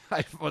 but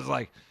I was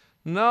like,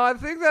 no, I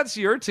think that's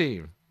your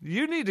team.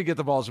 You need to get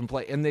the balls in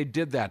play, and they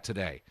did that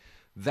today.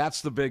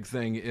 That's the big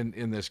thing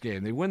in this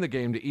game. They win the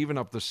game to even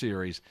up the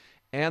series,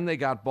 and they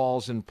got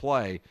balls in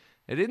play.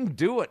 They didn't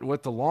do it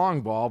with the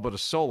long ball, but a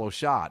solo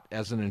shot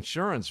as an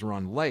insurance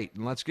run late.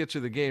 And let's get to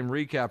the game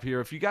recap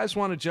here. If you guys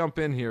want to jump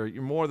in here,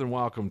 you're more than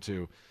welcome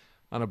to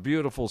on a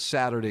beautiful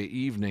Saturday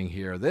evening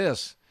here.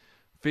 This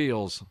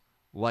feels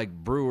like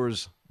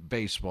Brewers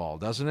baseball,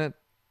 doesn't it?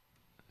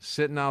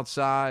 Sitting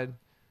outside,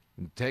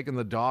 taking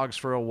the dogs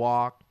for a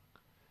walk,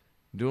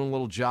 doing a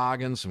little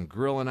jogging, some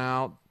grilling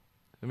out,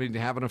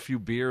 having a few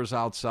beers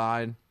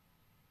outside.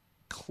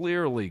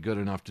 Clearly good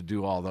enough to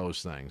do all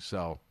those things.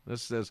 So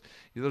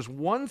there's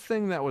one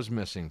thing that was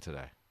missing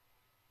today.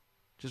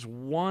 Just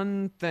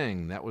one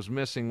thing that was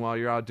missing while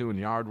you're out doing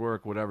yard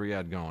work, whatever you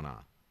had going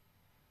on.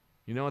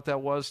 You know what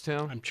that was,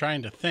 Tim? I'm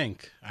trying to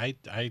think.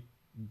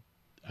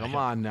 Come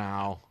on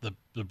now.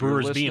 The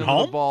Brewers being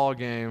home? The ball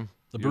game.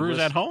 The Brewers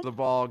at home? The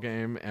ball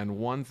game, and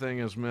one thing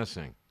is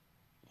missing.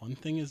 One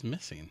thing is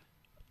missing.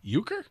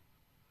 Euchre?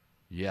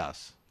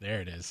 Yes.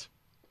 There it is.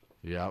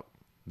 Yep.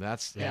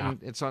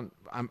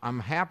 I'm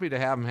happy to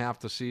have him half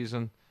the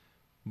season,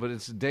 but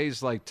it's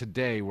days like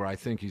today where I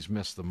think he's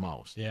missed the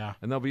most. Yeah.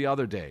 And there'll be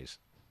other days,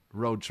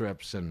 road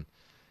trips, and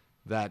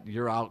that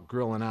you're out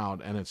grilling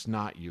out, and it's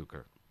not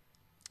Euchre.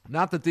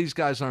 Not that these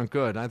guys aren't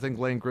good. I think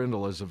Lane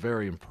Grindle is a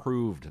very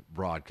improved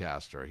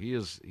broadcaster. He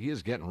is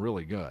getting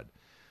really good.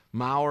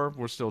 Maurer,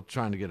 we're still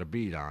trying to get a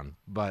beat on,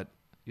 but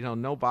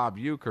no Bob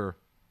Euchre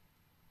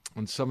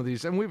on some of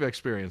these, and we've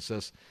experienced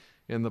this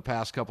in the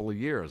past couple of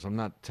years. I'm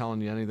not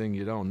telling you anything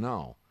you don't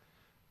know,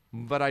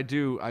 but I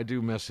do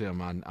miss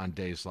him on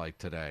days like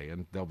today,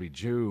 and there'll be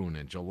June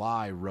and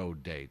July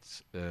road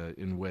dates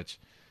in which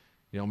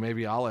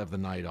maybe I'll have the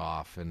night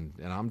off, and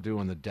I'm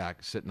doing the deck,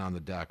 sitting on the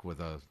deck with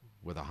a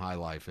high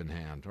life in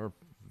hand, or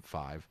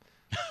 5.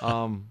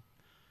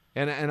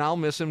 And I'll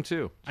miss him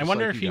too. I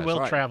wonder if he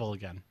will travel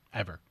again,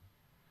 ever.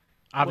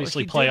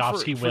 Obviously,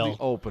 playoffs, he will. For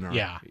the opener.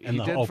 Yeah, he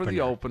did for the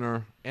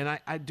opener. And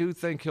I do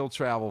think he'll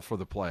travel for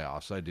the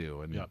playoffs. I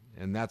do.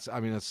 And that's,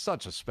 it's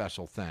such a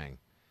special thing.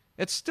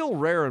 It's still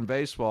rare in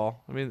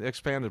baseball.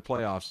 Expanded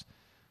playoffs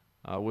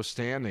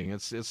withstanding.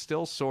 It's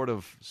still sort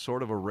of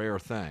a rare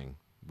thing.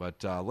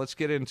 But let's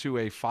get into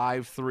a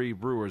 5-3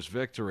 Brewers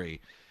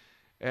victory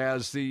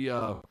as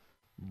the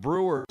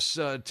Brewers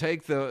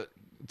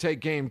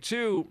take game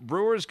 2.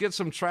 Brewers get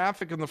some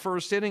traffic in the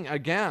first inning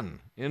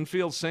again.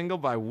 Infield single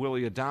by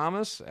Willy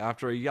Adames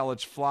after a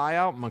Yelich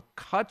flyout.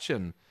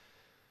 McCutchen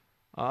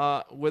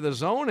with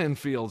his own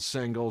infield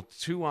single.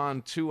 2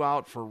 on, 2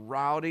 out for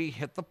Rowdy.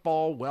 Hit the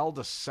ball well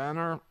to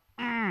center.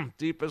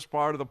 Deepest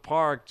part of the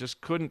park. Just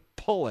couldn't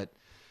pull it,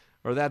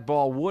 or that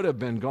ball would have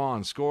been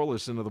gone.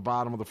 Scoreless into the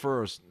bottom of the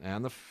first.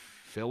 And the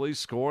Phillies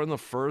score in the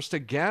first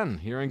again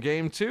here in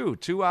game 2.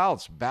 2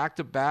 outs.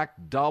 Back-to-back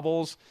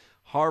doubles.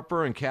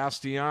 Harper and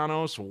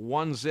Castellanos,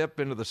 1-zip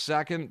into the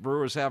second.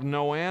 Brewers have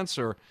no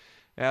answer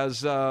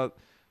as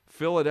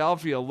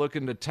Philadelphia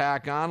looking to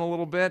tack on a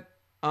little bit.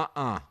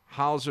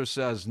 Hauser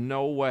says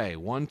no way.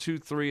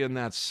 1-2-3 in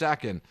that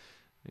second.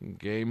 And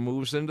game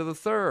moves into the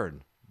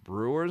third.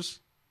 Brewers,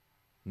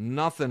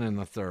 nothing in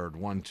the third.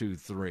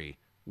 1-2-3.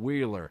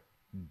 Wheeler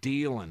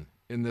dealing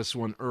in this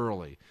one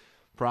early.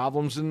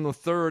 Problems in the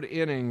third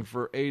inning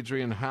for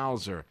Adrian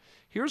Hauser.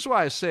 Here's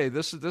why I say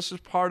this is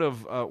part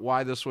of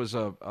why this was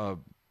a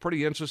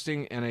pretty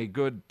interesting and a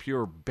good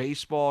pure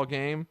baseball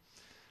game.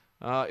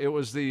 It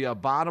was the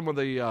bottom of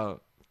the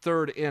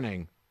third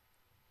inning.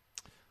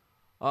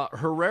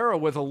 Herrera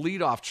with a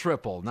leadoff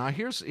triple. Now,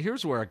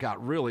 here's where it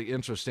got really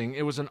interesting.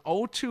 It was an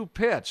 0-2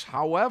 pitch.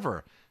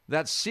 However,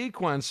 that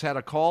sequence had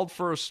a called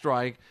for a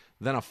strike,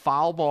 then a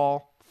foul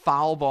ball,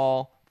 foul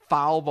ball,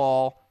 foul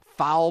ball,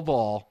 foul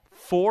ball,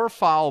 4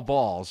 foul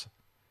balls.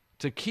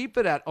 To keep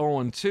it at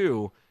 0-2,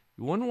 you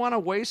wouldn't want to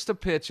waste a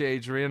pitch,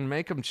 Adrian,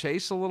 make them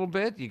chase a little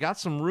bit. You got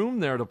some room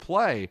there to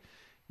play.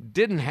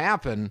 Didn't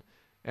happen,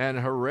 and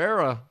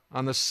Herrera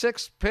on the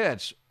 6th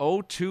pitch,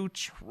 0-2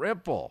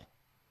 triple.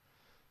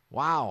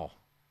 Wow.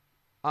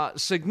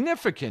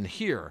 Significant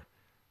here.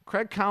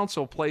 Craig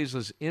Counsell plays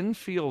his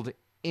infield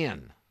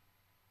in.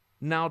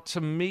 Now,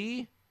 to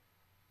me,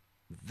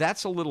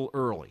 that's a little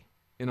early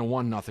in a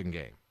 1-0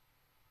 game.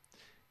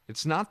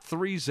 It's not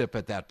 3-zip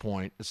at that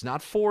point. It's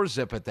not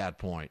 4-zip at that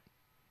point.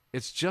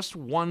 It's just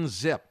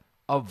 1-zip.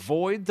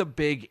 Avoid the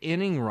big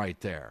inning right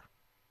there.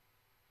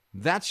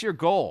 That's your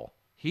goal.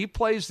 He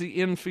plays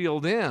the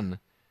infield in,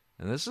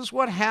 and this is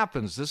what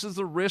happens. This is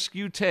the risk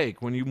you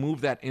take when you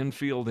move that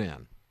infield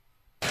in.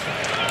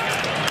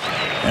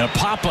 And a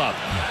pop-up.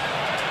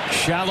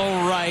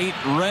 Shallow right.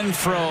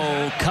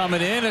 Renfroe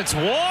coming in. It's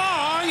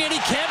Wong, and he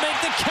can't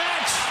make the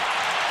catch.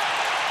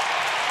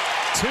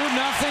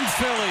 2-0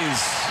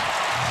 Phillies.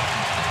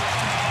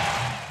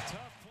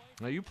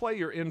 Now, you play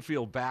your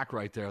infield back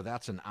right there.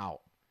 That's an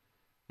out.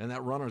 And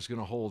that runner's going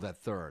to hold at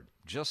third.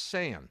 Just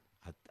saying.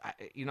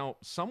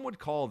 Some would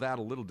call that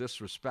a little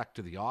disrespect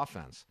to the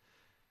offense.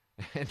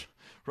 And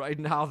right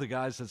now, the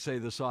guys that say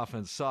this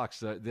offense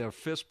sucks, they're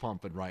fist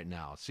pumping right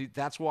now. See,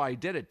 that's why I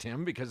did it,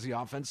 Tim, because the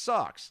offense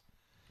sucks.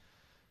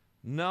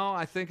 No,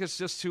 I think it's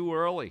just too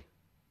early.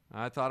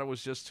 I thought it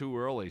was just too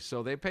early.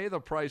 So they pay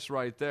the price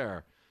right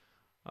there.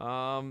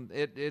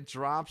 It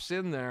drops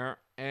in there,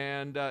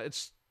 and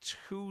it's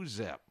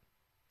 2-zip.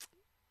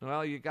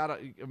 Well, you got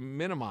to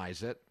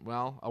minimize it.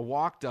 Well, a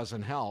walk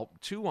doesn't help.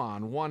 2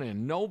 on, 1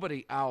 in.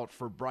 Nobody out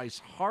for Bryce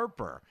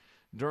Harper.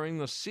 During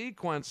the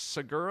sequence,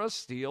 Segura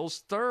steals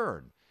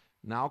third.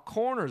 Now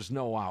corners,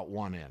 no out,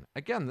 1 in.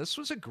 Again, this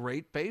was a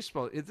great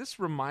baseball. This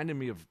reminded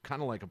me of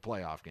kind of like a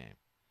playoff game.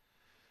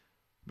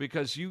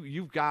 Because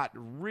you've got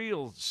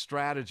real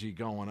strategy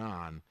going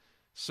on.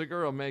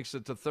 Segura makes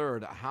it to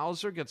third.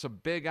 Hauser gets a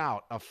big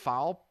out. A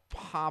foul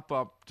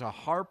pop-up to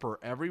Harper.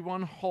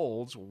 Everyone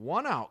holds.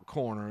 1 out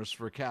corners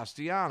for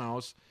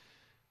Castellanos.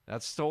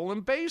 That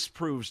stolen base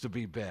proves to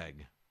be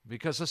big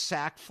because a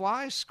sac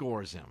fly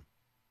scores him.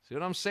 See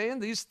what I'm saying?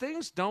 These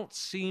things don't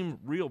seem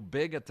real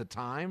big at the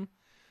time,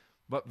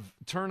 but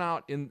turn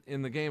out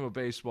in the game of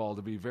baseball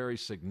to be very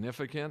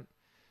significant.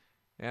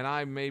 And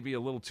I may be a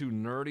little too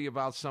nerdy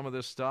about some of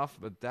this stuff,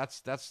 but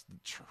that's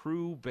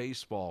true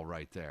baseball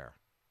right there.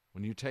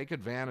 When you take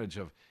advantage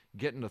of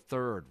getting to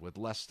third with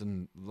less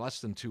than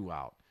 2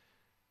 out.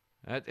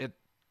 It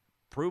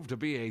proved to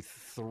be a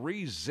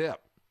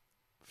 3-zip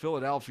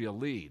Philadelphia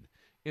lead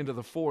into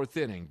the 4th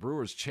inning.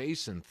 Brewers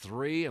chasing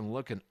 3 and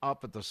looking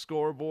up at the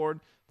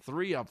scoreboard.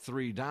 3 up,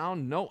 3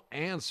 down, no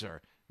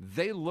answer.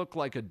 They look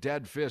like a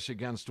dead fish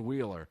against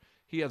Wheeler.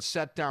 He had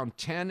set down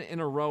 10 in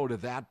a row to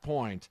that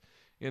point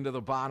into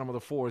the bottom of the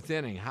 4th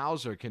inning.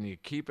 Hauser, can you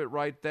keep it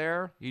right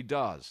there? He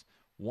does.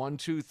 1,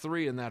 2,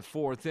 3 in that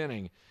 4th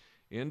inning.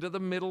 Into the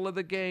middle of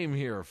the game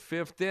here,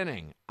 5th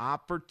inning.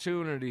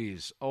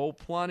 Opportunities. Oh,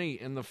 plenty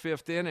in the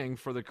 5th inning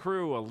for the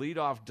Crew. A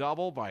leadoff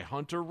double by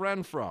Hunter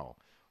Renfroe.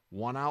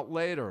 1 out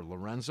later,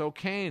 Lorenzo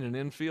Cain, an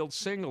infield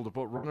single to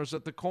put runners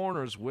at the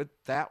corners with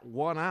that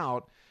 1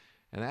 out.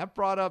 And that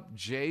brought up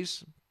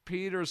Jace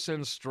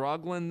Peterson,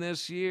 struggling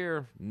this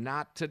year.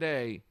 Not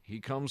today. He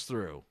comes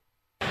through.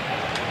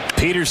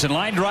 Peterson,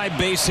 line drive,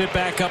 base hit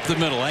back up the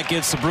middle. That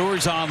gets the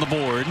Brewers on the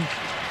board.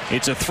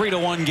 It's a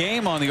 3-1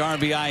 game on the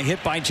RBI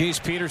hit by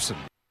Jace Peterson.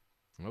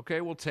 Okay,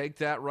 we'll take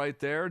that right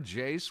there.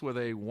 Jace with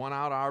a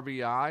 1-out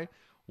RBI.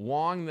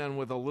 Wong then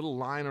with a little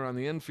liner on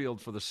the infield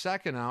for the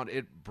 2nd out.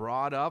 It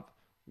brought up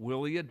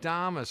Willy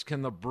Adames.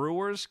 Can the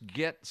Brewers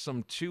get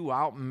some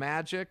 2-out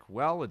magic?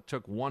 Well, it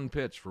took 1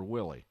 pitch for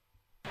Willie.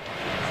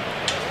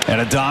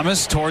 And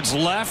Adames towards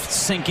left,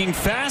 sinking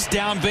fast,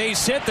 down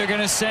base hit. They're going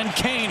to send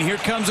Cain. Here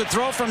comes a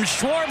throw from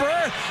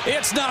Schwarber.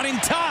 It's not in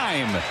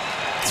time.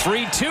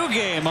 3-2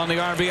 game on the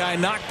RBI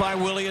knock by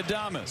Willy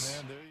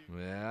Adames.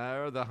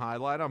 Yeah, the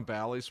highlight on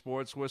Bally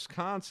Sports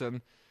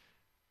Wisconsin.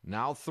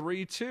 Now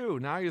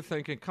 3-2. Now you're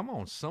thinking, come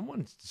on,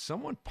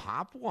 someone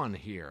pop one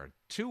here.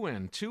 2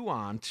 in, 2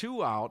 on,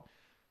 2 out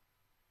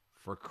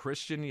for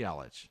Christian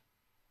Yelich.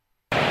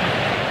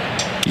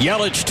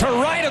 Yelich to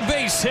right, a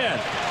base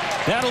hit.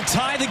 That'll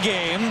tie the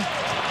game.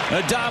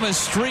 Adames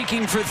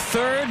streaking for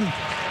third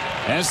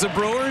as the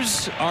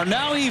Brewers are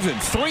now even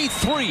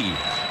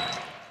 3-3.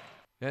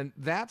 And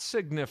that's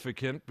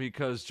significant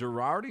because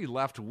Girardi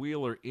left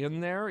Wheeler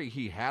in there.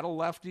 He had a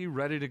lefty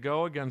ready to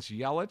go against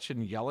Yelich,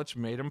 and Yelich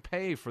made him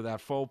pay for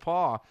that faux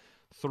pas.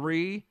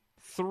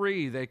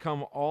 3-3. They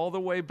come all the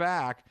way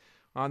back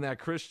on that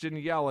Christian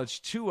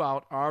Yelich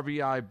 2-out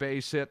RBI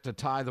base hit to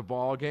tie the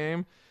ball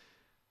game.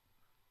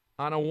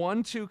 On a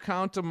 1-2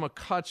 count to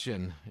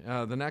McCutchen,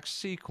 the next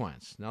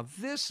sequence. Now,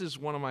 this is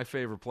one of my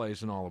favorite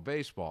plays in all of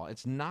baseball.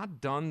 It's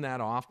not done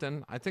that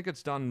often. I think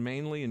it's done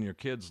mainly in your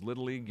kids'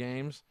 Little League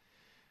games.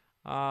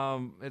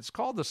 It's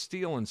called the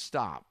steal and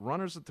stop.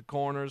 Runners at the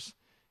corners,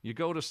 you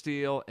go to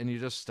steal, and you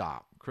just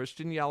stop.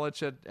 Christian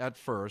Yelich at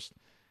first,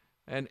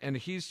 and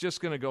he's just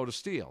going to go to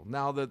steal.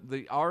 Now,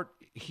 the art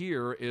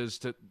here is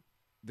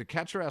the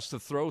catcher has to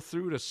throw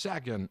through to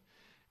second,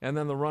 and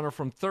then the runner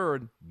from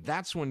third,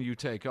 that's when you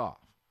take off.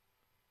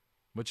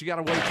 But you got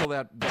to wait till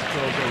that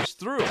throw goes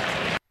through.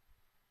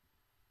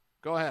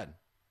 Go ahead.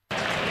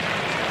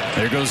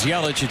 There goes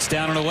Yelich. It's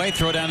down and away.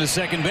 Throw down to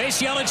second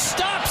base. Yelich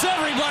stops.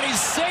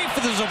 Everybody's safe.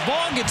 There's a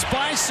ball. Gets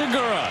by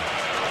Segura.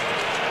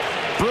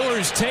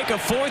 Brewers take a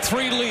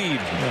 4-3 lead.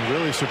 I'm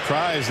really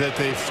surprised that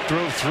they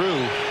drove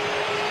through.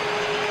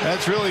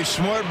 That's really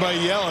smart by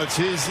Yelich.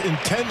 His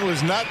intent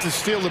was not to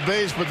steal the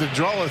base, but to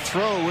draw a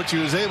throw, which he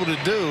was able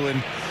to do.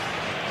 And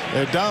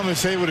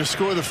Adames able to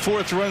score the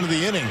 4th run of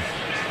the inning.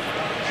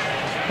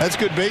 That's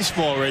good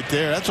baseball right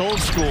there. That's old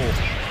school.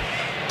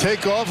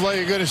 Take off like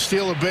you're going to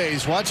steal a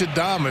base. Watch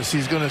Adames.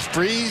 He's going to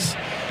freeze,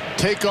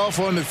 take off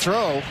on the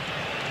throw,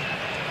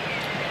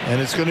 and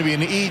it's going to be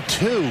an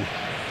E2.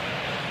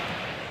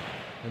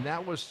 And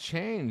that was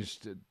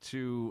changed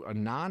to a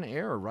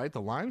non-error, right?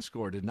 The line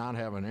score did not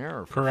have an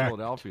error for Correct.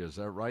 Philadelphia. Is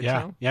that right,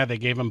 Yeah, Tom? yeah, they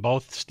gave them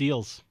both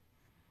steals.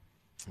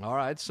 All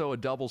right, so a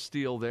double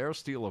steal there,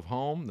 steal of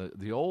home,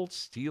 the old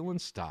steal and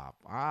stop.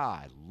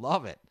 I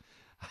love it.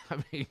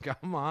 I mean,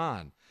 come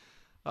on.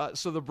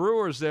 So the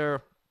Brewers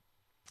there,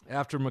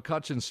 after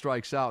McCutchen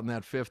strikes out in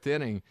that 5th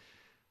inning,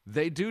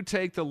 they do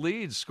take the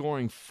lead,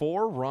 scoring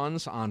 4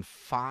 runs on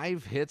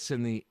 5 hits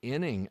in the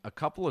inning, a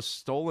couple of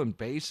stolen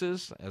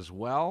bases as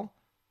well.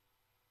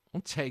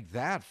 We'll take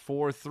that,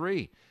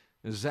 4-3.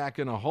 Is that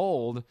going to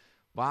hold?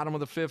 Bottom of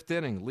the 5th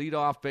inning,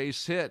 leadoff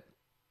base hit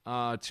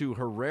to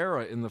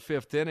Herrera in the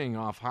 5th inning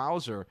off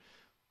Hauser.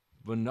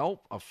 But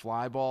nope, a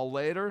fly ball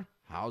later,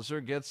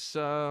 Hauser gets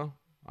on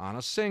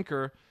a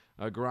sinker,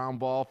 a ground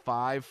ball,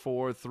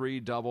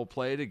 5-4-3 double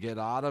play to get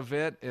out of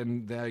it,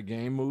 and the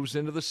game moves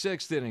into the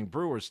 6th inning.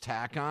 Brewers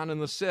tack on in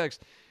the 6th.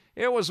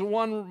 It was a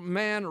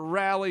one-man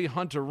rally.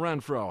 Hunter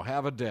Renfroe,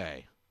 have a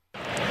day.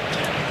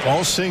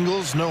 All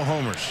singles, no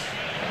homers.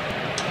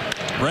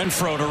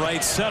 Renfroe to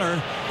right center.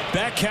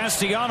 Back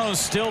Castellanos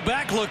still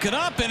back, looking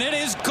up, and it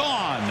is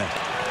gone.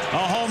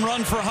 A home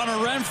run for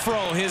Hunter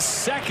Renfroe, his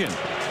 2nd.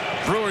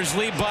 Brewers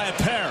lead by a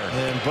pair.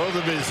 And both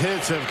of his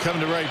hits have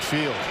come to right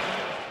field.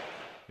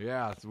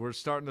 Yeah, we're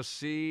starting to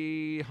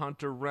see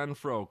Hunter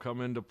Renfroe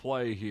come into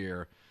play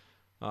here.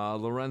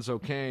 Lorenzo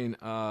Cain,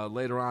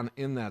 later on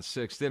in that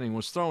 6th inning,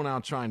 was thrown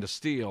out trying to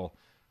steal.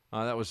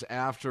 That was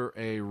after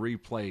a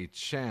replay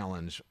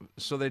challenge.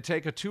 So they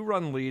take a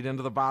 2-run lead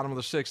into the bottom of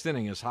the 6th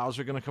inning. Is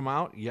Hauser going to come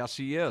out? Yes,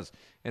 he is.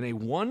 And a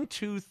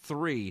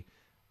 1-2-3.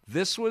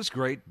 This was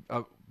great,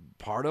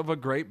 part of a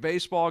great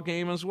baseball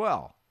game as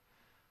well.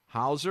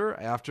 Hauser,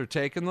 after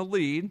taking the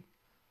lead,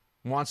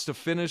 wants to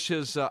finish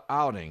his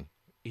outing.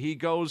 He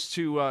goes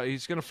to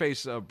he's going to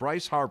face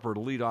Bryce Harper to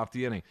lead off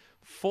the inning.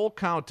 Full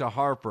count to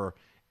Harper,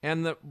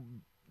 and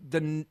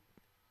the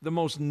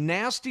most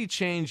nasty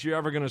change you're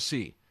ever going to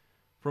see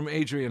from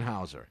Adrian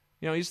Hauser.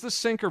 You know, he's the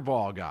sinker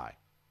ball guy.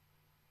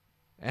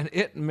 And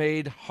it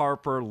made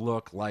Harper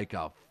look like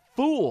a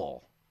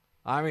fool.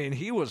 I mean,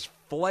 he was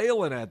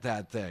flailing at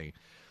that thing.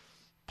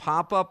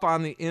 Pop up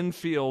on the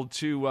infield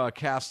to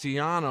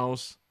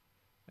Castellanos,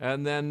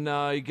 and then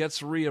he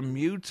gets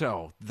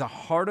Realmuto. The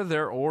heart of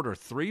their order,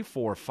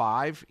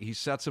 3-4-5. He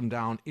sets him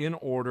down in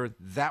order.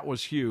 That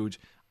was huge.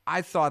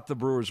 I thought the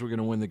Brewers were going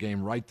to win the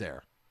game right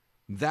there.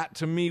 That,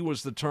 to me,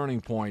 was the turning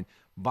point.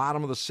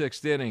 Bottom of the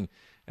 6th inning,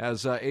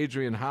 as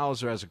Adrian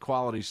Hauser has a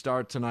quality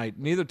start tonight.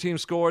 Neither team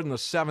scored in the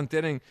 7th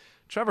inning.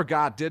 Trevor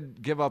Gott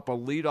did give up a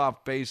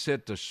leadoff base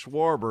hit to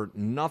Schwarber.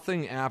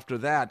 Nothing after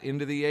that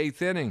into the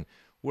 8th inning,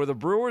 where the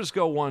Brewers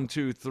go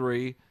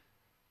 1-2-3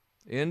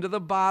 into the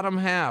bottom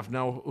half.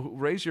 Now,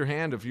 raise your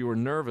hand if you were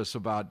nervous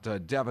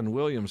about Devin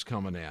Williams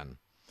coming in.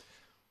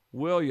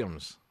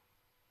 Williams,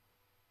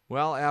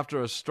 well, after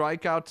a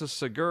strikeout to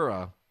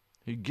Segura,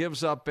 he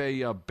gives up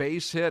a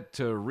base hit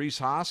to Rhys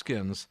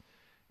Hoskins,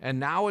 and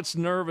now it's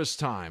nervous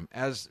time.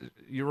 As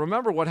you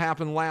remember what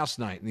happened last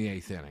night in the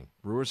 8th inning.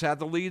 Brewers had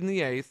the lead in the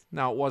 8th.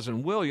 Now, it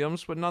wasn't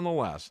Williams, but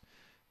nonetheless.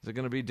 Is it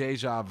going to be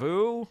deja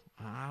vu?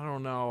 I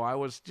don't know. I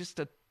was just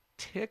a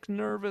tick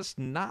nervous.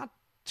 Not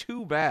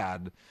too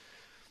bad.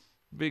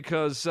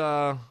 Because,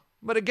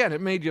 but again,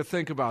 it made you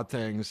think about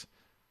things.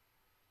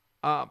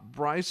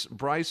 Bryce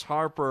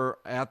Harper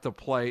at the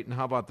plate, and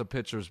how about the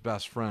pitcher's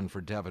best friend for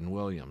Devin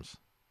Williams?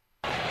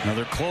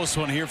 Another close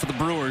one here for the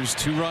Brewers.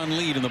 2-run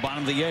lead in the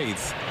bottom of the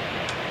 8th.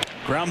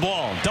 Ground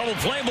ball, double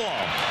play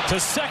ball to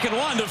second,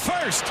 one to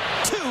first,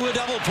 two, a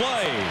double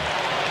play.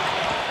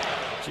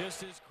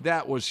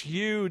 That was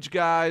huge,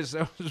 guys.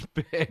 That was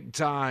big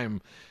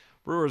time.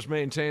 Brewers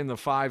maintain the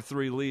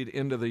 5-3 lead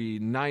into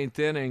the 9th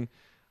inning.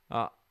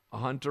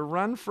 Hunter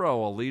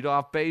Renfroe, a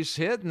leadoff base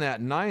hit in that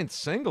ninth,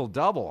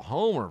 single-double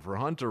homer for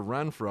Hunter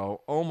Renfroe.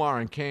 Omar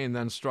and Kane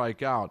then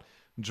strike out.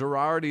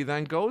 Girardi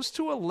then goes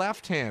to a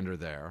left-hander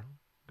there,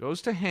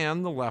 goes to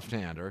hand the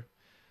left-hander.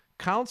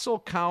 Counsell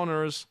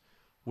counters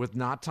with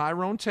not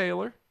Tyrone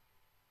Taylor,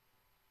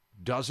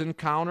 doesn't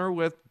counter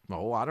with,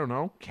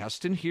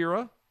 Keston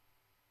Hiura.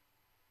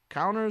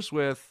 Counters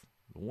with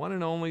the one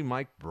and only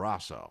Mike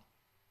Brosseau.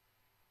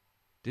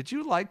 Did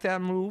you like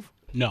that move?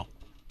 No.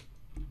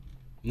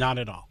 Not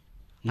at all.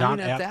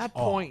 At that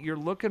point, you're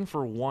looking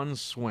for one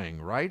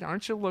swing, right?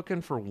 Aren't you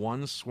looking for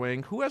one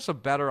swing? Who has a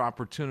better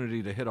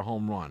opportunity to hit a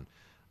home run?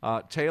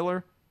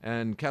 Taylor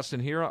and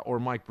Keston Hiura or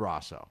Mike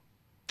Brosseau?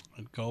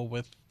 I'd go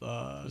with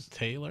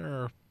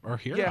Taylor or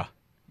Hiura.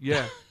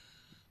 Yeah.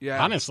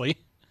 Honestly.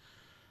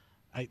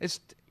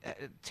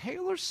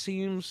 Taylor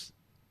seems...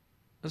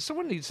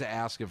 Someone needs to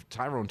ask if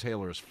Tyrone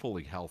Taylor is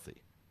fully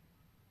healthy.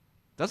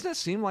 Doesn't it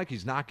seem like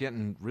he's not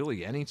getting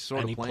really any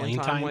sort of playing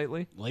time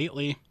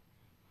lately?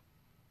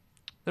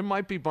 There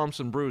might be bumps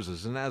and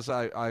bruises, and as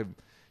I've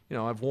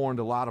warned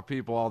a lot of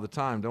people all the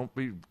time, don't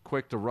be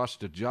quick to rush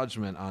to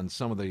judgment on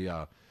some of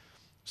the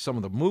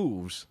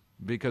moves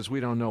because we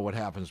don't know what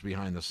happens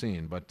behind the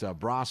scene. But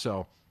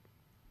Brosseau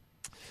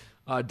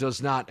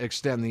does not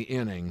extend the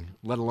inning,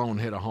 let alone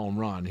hit a home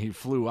run. He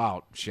flew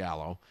out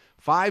shallow.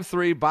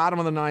 5-3, bottom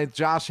of the ninth.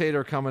 Josh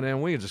Hader coming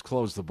in. We can just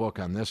close the book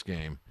on this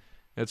game.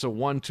 It's a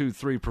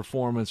 1-2-3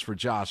 performance for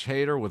Josh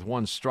Hader with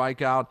one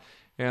strikeout.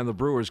 And the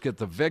Brewers get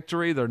the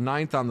victory. They're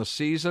 9th on the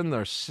season.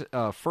 They're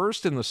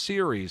first in the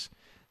series.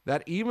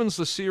 That evens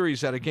the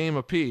series at a game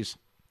apiece.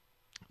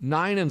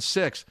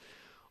 9-6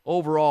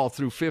 overall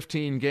through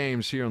 15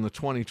 games here in the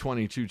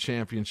 2022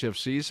 championship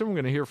season. We're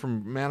going to hear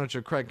from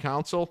manager Craig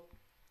Counsell.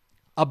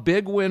 A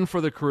big win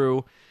for the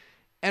Crew.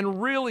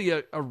 And really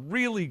a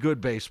really good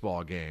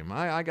baseball game.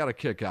 I got a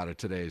kick out of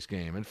today's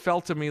game. It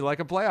felt to me like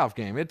a playoff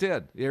game. It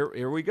did.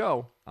 Here we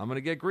go. I'm going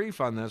to get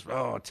grief on this.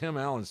 Oh, Tim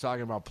Allen's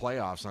talking about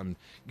playoffs on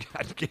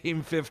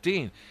Game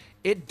 15.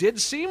 It did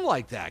seem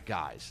like that,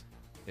 guys.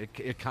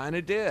 It kind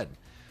of did.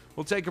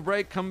 We'll take a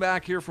break, come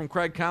back here from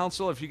Craig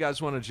Counsell. If you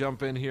guys want to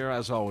jump in here,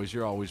 as always,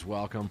 you're always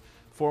welcome.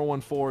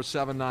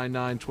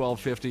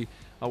 414-799-1250.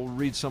 I will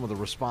read some of the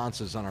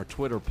responses on our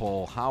Twitter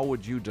poll. How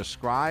would you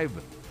describe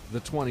the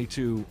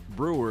 22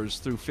 Brewers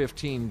through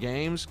 15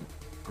 games?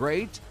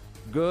 Great,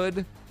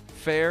 good,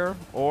 fair,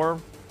 or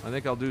I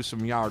think I'll do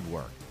some yard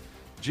work.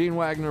 Gene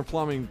Wagner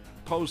Plumbing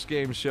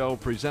post-game show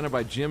presented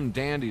by Jim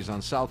Dandy's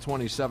on South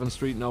 27th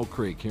Street in Oak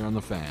Creek here on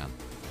The Fan.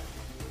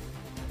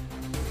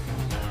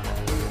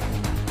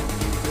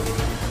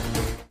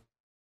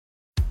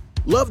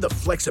 Love the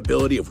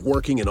flexibility of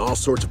working in all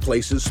sorts of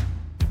places?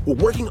 Well,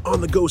 working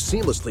on the go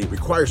seamlessly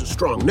requires a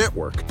strong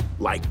network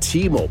like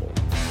T-Mobile.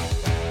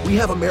 We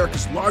have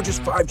America's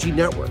largest 5G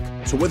network,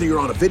 so whether you're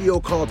on a video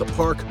call at the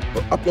park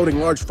or uploading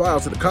large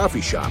files at the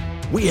coffee shop,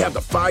 we have the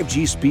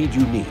 5G speed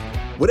you need.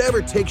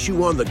 Whatever takes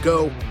you on the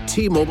go,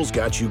 T-Mobile's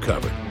got you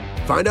covered.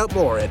 Find out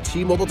more at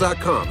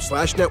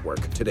T-Mobile.com/network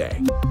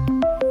today.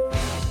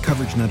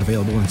 Coverage not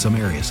available in some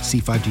areas.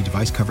 See 5G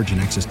device coverage and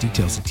access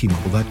details at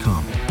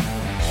T-Mobile.com.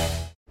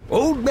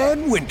 Old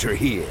Man Winter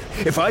here.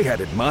 If I had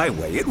it my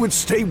way, it would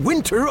stay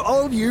winter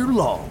all year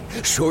long.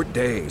 Short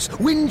days,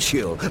 wind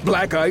chill,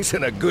 black ice,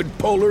 and a good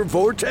polar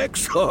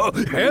vortex. Oh,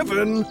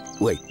 heaven.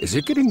 Wait, is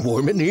it getting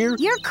warm in here?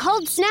 Your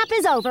cold snap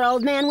is over,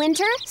 Old Man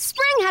Winter.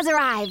 Spring has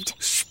arrived.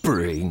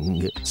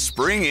 Spring.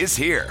 Spring is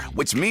here,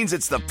 which means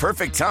it's the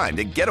perfect time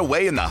to get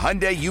away in the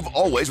Hyundai you've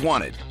always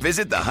wanted.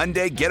 Visit the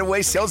Hyundai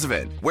Getaway Sales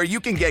Event, where you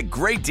can get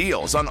great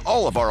deals on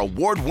all of our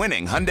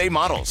award-winning Hyundai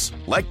models,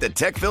 like the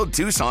tech-filled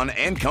Tucson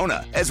and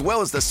Kona, as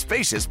well as the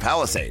spacious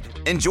Palisade.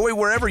 Enjoy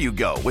wherever you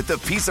go with the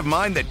peace of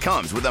mind that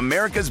comes with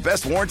America's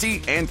best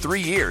warranty and 3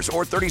 years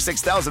or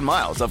 36,000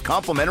 miles of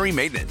complimentary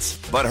maintenance.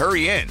 But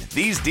hurry in,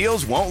 these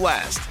deals won't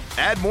last.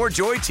 Add more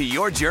joy to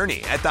your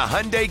journey at the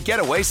Hyundai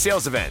Getaway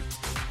Sales Event.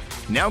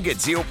 Now get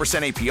 0%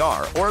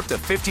 APR or up to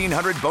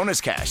 $1,500 bonus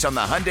cash on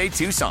the Hyundai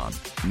Tucson.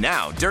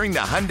 Now, during the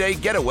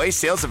Hyundai Getaway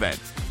Sales Event.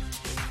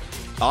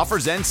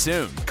 Offers end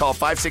soon. Call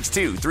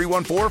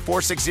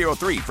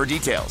 562-314-4603 for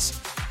details.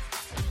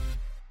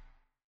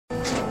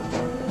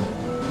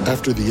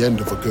 After the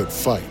end of a good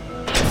fight,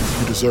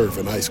 you deserve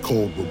an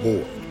ice-cold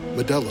reward.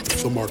 Modelo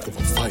is the mark of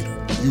a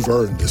fighter. You've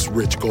earned this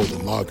rich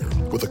golden lager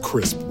with a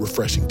crisp,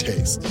 refreshing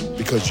taste.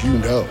 Because you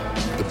know,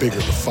 the bigger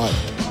the fight,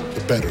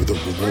 the better the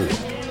reward.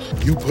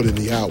 You put in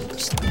the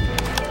hours,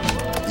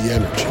 the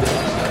energy,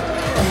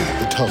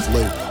 the tough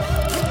labor.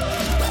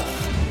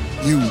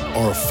 You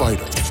are a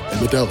fighter, and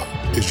Modelo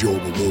is your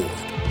reward.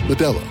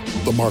 Modelo,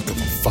 the mark of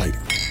a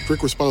fighter.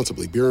 Drink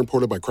responsibly. Beer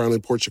imported by Crown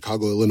Imports,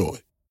 Chicago, Illinois.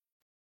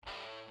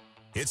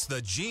 It's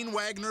the Gene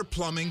Wagner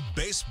Plumbing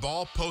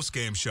Baseball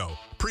Postgame Show,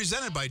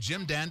 presented by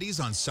Jim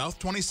Dandy's on South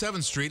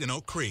 27th Street in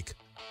Oak Creek.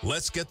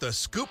 Let's get the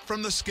scoop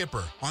from the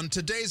skipper on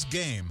today's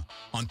game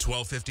on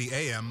 1250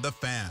 AM The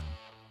Fan.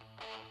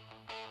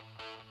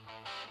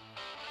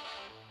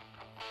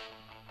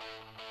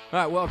 All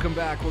right, welcome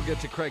back. We'll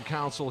get to Craig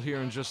Counsell here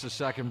in just a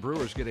second.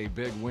 Brewers get a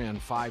big win,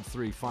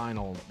 5-3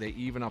 final. They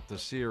even up the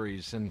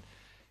series, and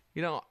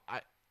you know,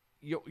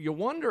 you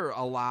wonder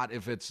a lot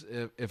if it's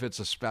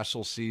a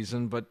special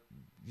season, but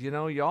you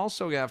know, you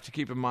also have to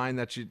keep in mind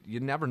that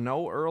you never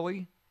know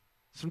early.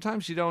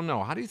 Sometimes you don't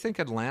know. How do you think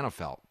Atlanta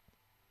felt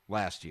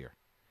last year?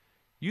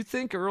 You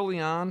think early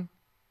on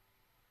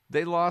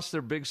they lost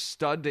their big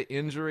stud to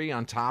injury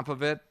on top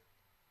of it,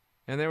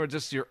 and they were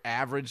just your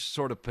average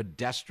sort of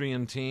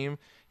pedestrian team?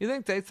 You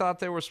think they thought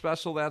they were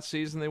special that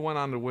season? They went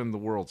on to win the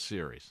World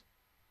Series.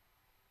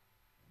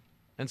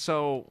 And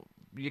so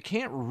you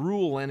can't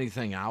rule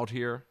anything out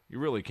here. You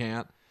really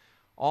can't.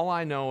 All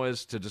I know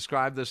is to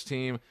describe this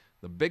team,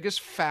 the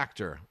biggest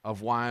factor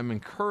of why I'm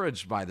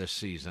encouraged by this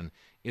season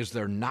is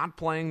they're not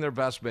playing their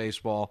best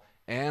baseball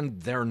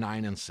and they're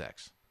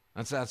 9-6.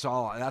 That's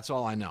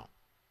all I know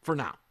for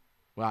now.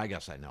 Well, I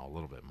guess I know a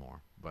little bit more,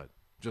 but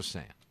just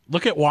saying.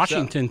 Look at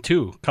Washington,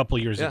 too, a couple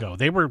years ago.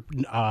 They were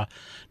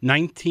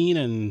 19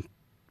 and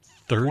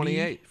 30.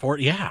 28.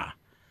 40, yeah.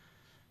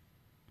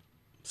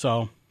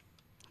 So,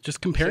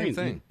 just comparing.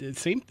 Same thing.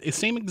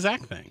 Same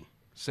exact thing.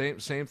 Same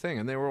thing,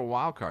 and they were a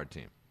wild card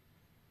team.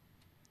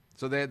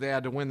 So they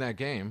had to win that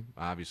game,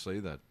 obviously,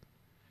 that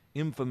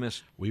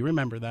infamous. We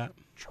remember that.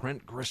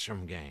 Trent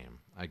Grisham game,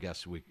 I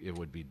guess it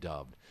would be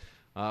dubbed.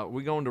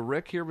 We going to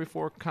Rick here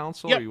before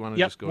Counsell? Yep, or you want to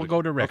yep, just go we'll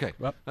go to Rick. Okay,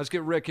 Yep. Let's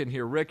get Rick in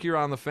here. Rick, you're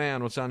on the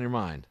Fan. What's on your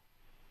mind?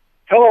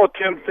 Hello,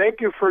 Tim. Thank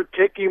you for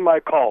taking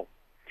my call.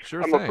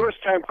 Sure I'm thing. a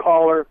first-time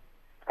caller.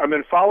 I've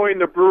been following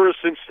the Brewers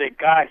since they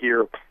got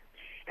here,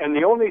 and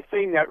the only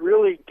thing that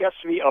really gets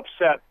me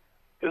upset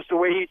is the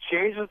way he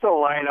changes the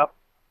lineup.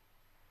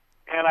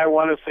 And I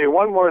want to say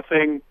one more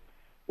thing.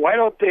 Why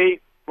don't they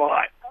 – well,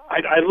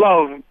 I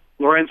love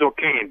Lorenzo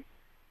Cain,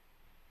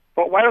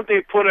 but why don't they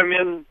put him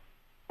in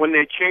when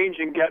they change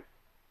and get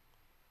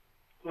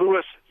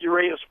Luis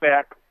Urias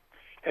back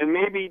and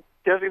maybe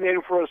designate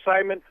him for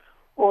assignment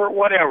or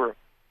whatever?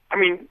 I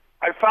mean,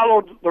 I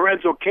followed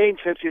Lorenzo Cain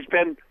since he's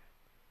been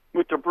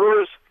with the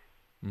Brewers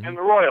and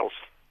the Royals.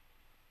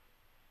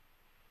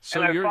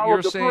 So and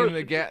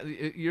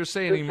you're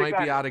saying he might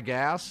be out of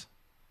gas?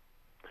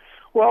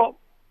 Well,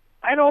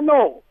 I don't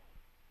know.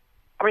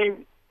 I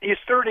mean, he's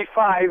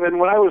 35, and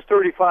when I was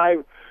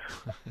 35,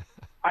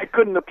 I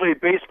couldn't have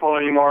played baseball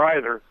anymore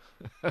either.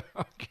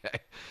 Okay.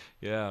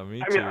 Yeah,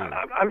 me I too. mean,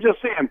 I'm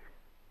just saying.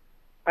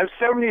 I'm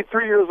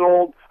 73 years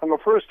old. I'm a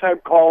first-time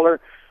caller.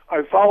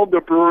 I followed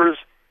the Brewers.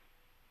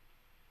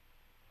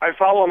 I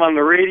follow them on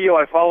the radio.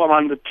 I follow them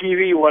on the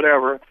TV,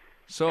 whatever.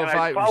 So and if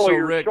I follow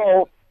your Rick,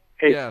 show,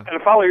 and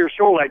I follow your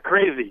show like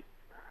crazy.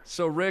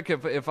 So Rick,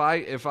 if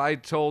I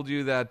told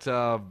you that,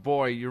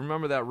 boy, you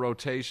remember that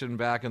rotation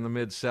back in the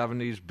mid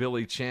 '70s?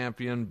 Billy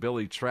Champion,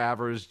 Billy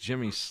Travers,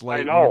 Jimmy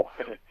Slayton. I know.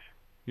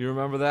 You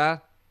remember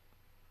that?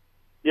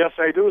 Yes,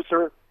 I do,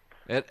 sir.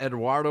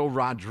 Eduardo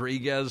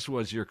Rodriguez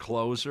was your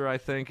closer, I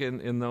think,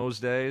 in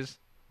those days.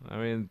 I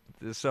mean,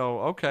 so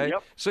okay.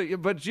 Yep. So,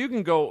 but you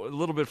can go a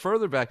little bit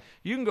further back.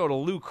 You can go to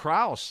Lou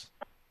Krause,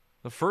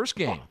 the first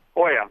game.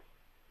 Oh yeah.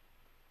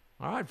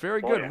 All right,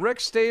 very good. Yeah. Rick,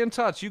 stay in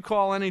touch. You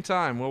call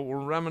anytime. We'll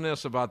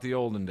reminisce about the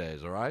olden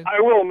days, all right? I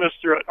will,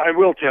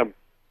 Tim.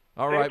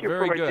 All right, Thank you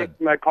very for good.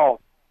 taking my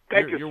call.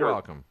 Thank you, You're sir.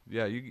 welcome.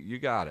 Yeah, you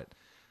got it.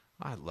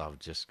 I love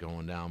just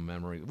going down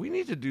memory. We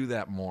need to do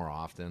that more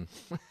often.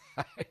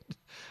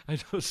 I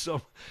know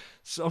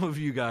some of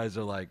you guys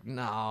are like,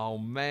 no,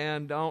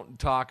 man, don't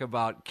talk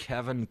about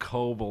Kevin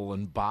Coble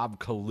and Bob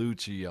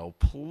Coluccio.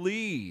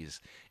 Please,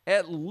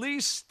 at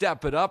least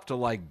step it up to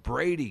like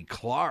Brady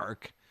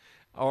Clark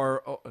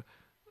or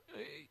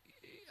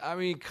I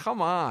mean,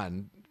 come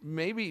on.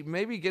 Maybe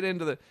get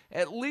into the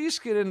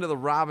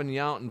Robin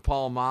Yount and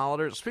Paul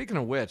Molitor. Speaking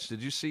of which,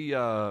 did you see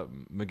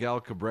Miguel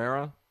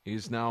Cabrera?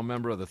 He's now a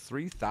member of the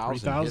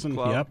 3,000 hit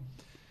club. Yep.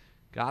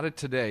 Got it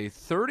today.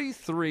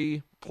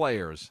 33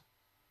 players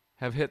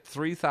have hit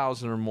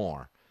 3,000 or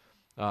more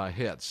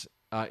hits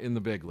in the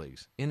big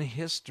leagues in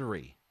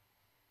history.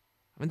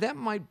 I mean, that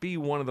might be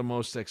one of the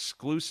most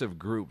exclusive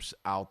groups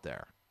out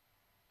there.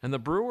 And the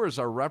Brewers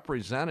are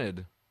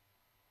represented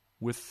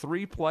with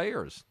 3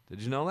 players.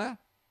 Did you know that?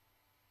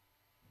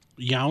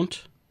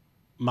 Yount,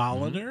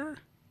 Molitor,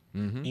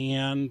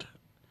 and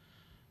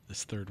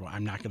this third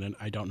one.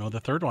 I don't know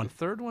the third one. The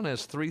third one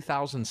has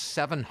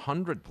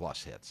 3,700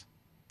 plus hits.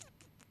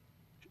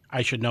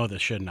 I should know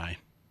this, shouldn't I?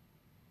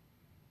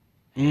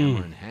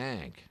 Hammer and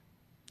Hank.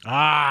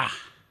 Ah.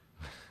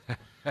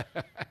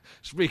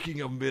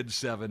 Speaking of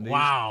mid-70s.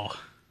 Wow.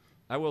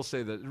 I will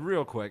say that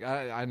real quick.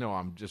 I know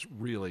I'm just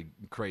really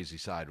crazy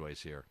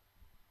sideways here.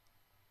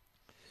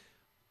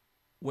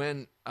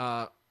 When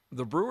the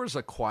Brewers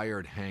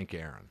acquired Hank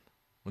Aaron,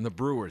 when the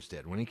Brewers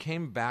did, when he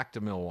came back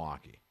to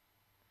Milwaukee,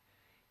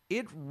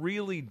 it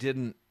really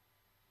didn't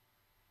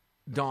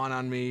dawn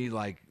on me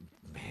like,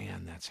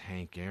 man, that's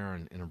Hank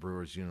Aaron in a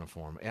Brewers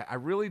uniform. I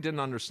really didn't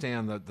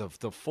understand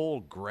the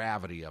full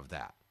gravity of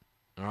that,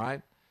 all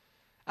right?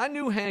 I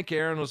knew Hank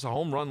Aaron was a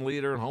home run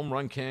leader and home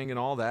run king and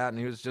all that, and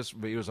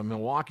he was a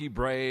Milwaukee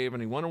Brave,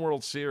 and he won a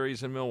World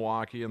Series in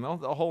Milwaukee, and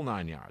the whole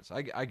 9 yards.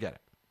 I get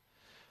it.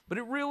 But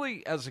it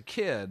really, as a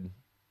kid,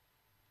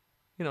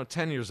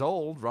 10 years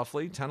old,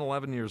 roughly, 10,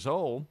 11 years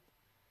old,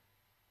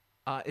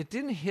 it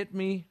didn't hit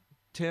me,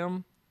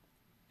 Tim,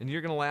 and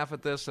you're going to laugh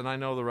at this, and I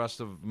know the rest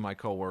of my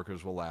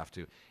coworkers will laugh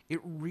too. It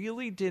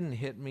really didn't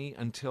hit me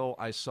until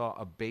I saw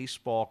a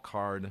baseball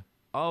card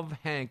of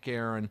Hank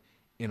Aaron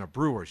in a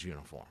Brewers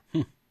uniform.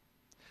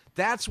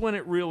 That's when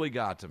it really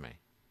got to me.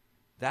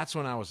 That's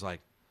when I was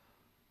like,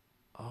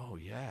 oh,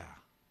 yeah.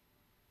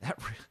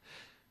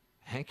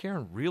 Hank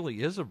Aaron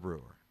really is a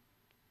Brewer.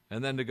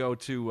 And then to go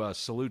to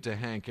Salute to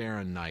Hank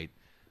Aaron night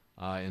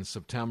in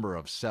September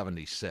of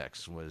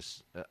 '76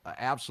 was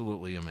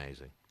absolutely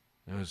amazing.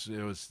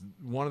 It was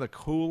one of the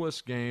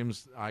coolest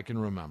games I can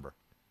remember.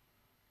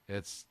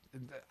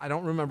 I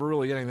don't remember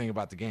really anything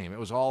about the game. It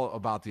was all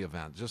about the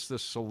event, just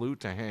this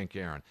salute to Hank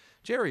Aaron.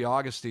 Jerry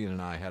Augustine and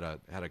I had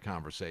a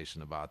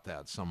conversation about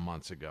that some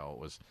months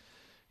ago.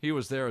 He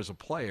was there as a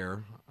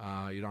player.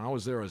 I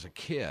was there as a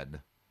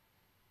kid.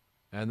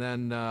 And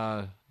then,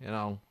 I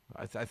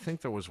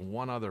think there was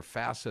one other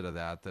facet of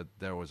that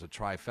there was a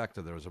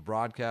trifecta. There was a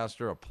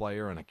broadcaster, a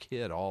player, and a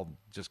kid all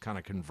just kind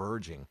of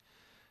converging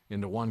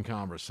into one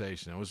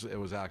conversation. It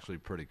was actually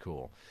pretty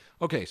cool.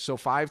 Okay, so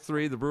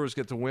 5-3, the Brewers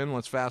get the win.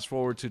 Let's fast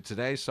forward to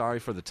today. Sorry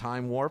for the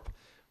time warp.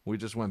 We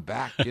just went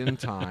back in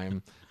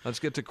time. Let's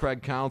get to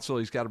Craig Counsell.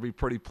 He's got to be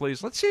pretty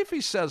pleased. Let's see if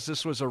he says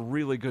this was a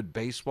really good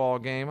baseball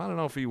game. I don't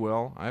know if he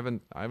will. I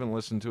haven't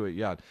listened to it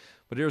yet.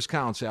 But here's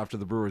Counsell after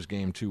the Brewers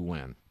Game 2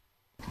 win.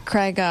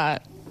 Craig,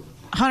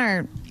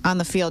 Hunter on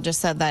the field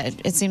just said that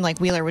it seemed like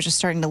Wheeler was just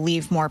starting to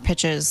leave more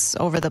pitches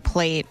over the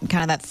plate,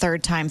 kind of that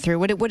third time through.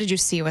 What did you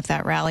see with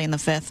that rally in the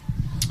fifth?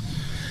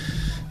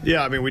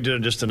 Yeah, I mean, we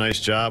did just a nice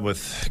job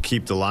with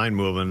keep the line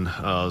moving.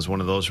 It was one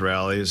of those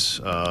rallies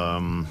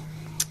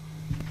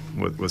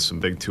with some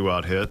big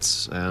 2-out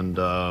hits. And,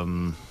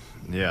 I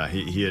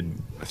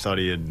thought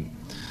he had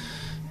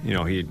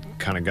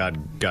kind of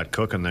got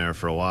cooking there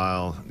for a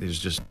while.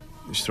 He's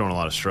throwing a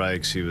lot of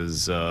strikes. He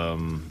was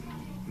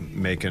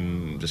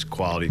making just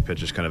quality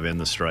pitches kind of in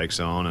the strike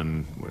zone,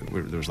 and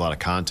there was a lot of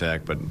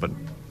contact, but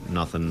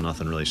nothing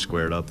really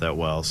squared up that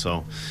well.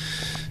 So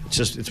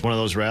it's one of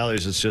those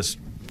rallies. It's just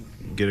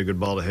get a good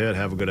ball to hit,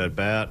 have a good at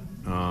bat,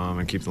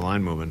 and keep the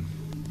line moving.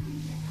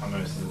 How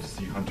nice is it to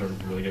see Hunter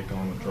really get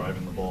going with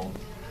driving the ball?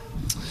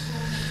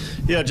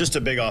 Yeah, just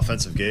a big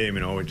offensive game.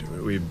 We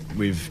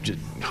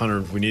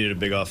needed a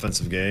big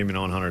offensive game. And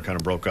Hunter kind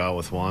of broke out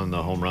with one.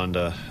 The home run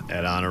to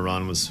add on a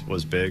run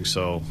was big.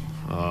 So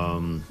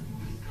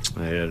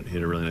he had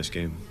a really nice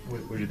game.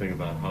 What do you think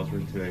about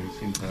Hosmer today? He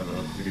seemed to have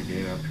a pretty good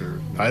game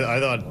after.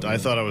 I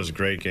thought it was a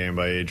great game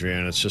by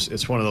Adrian.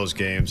 It's one of those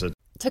games that.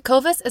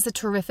 Tecovas is a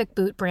terrific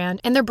boot brand,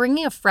 and they're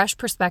bringing a fresh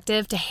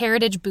perspective to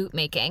heritage boot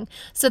making.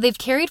 So they've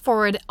carried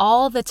forward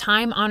all the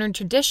time-honored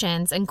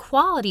traditions and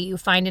quality you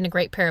find in a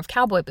great pair of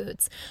cowboy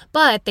boots,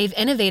 but they've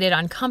innovated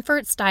on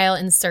comfort, style,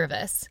 and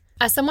service.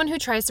 As someone who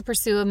tries to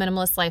pursue a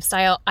minimalist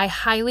lifestyle, I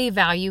highly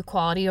value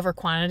quality over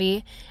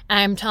quantity, and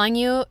I'm telling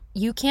you,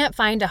 you can't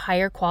find a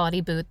higher quality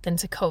boot than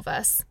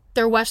Tecovas.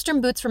 Their Western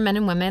boots for men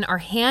and women are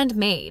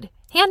handmade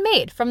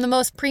from the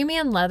most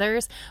premium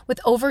leathers with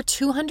over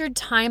 200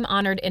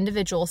 time-honored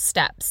individual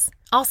steps.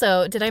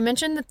 Also, did I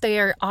mention that they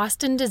are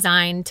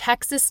Austin-designed,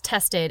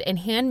 Texas-tested, and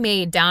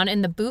handmade down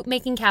in the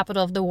boot-making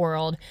capital of the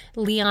world,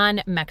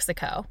 Leon,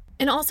 Mexico.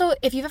 And also,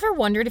 if you've ever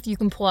wondered if you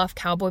can pull off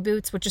cowboy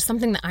boots, which is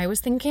something that I was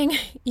thinking,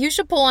 you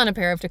should pull on a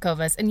pair of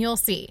Tecovas and you'll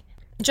see.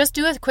 Just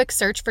do a quick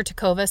search for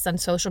Tecovas on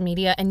social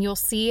media and you'll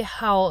see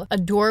how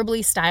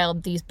adorably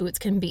styled these boots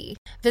can be.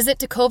 Visit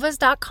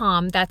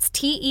tecovas.com, that's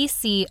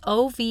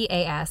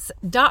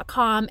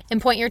TECOVAS.com,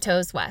 and point your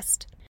toes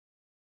west.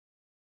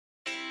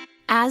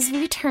 As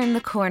we turn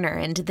the corner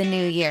into the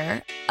new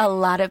year, a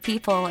lot of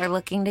people are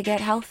looking to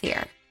get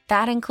healthier.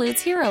 That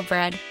includes Hero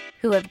Bread,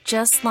 who have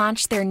just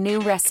launched their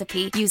new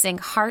recipe using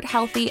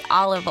heart-healthy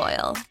olive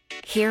oil.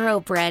 Hero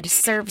Bread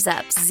serves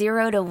up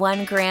 0 to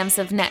 1 grams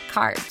of net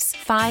carbs,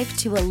 5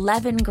 to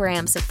 11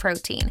 grams of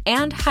protein,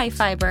 and high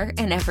fiber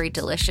in every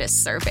delicious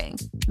serving.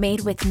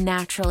 Made with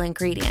natural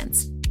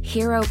ingredients,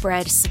 Hero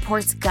Bread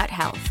supports gut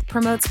health,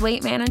 promotes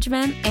weight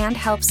management, and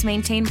helps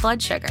maintain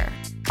blood sugar.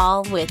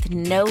 All with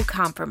no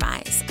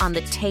compromise on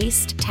the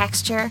taste,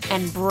 texture,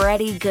 and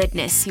bready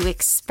goodness you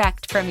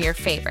expect from your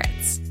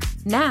favorites.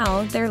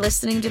 Now they're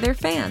listening to their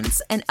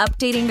fans and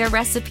updating their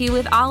recipe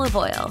with olive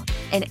oil,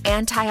 an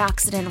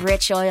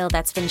antioxidant-rich oil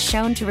that's been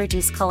shown to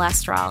reduce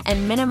cholesterol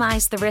and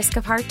minimize the risk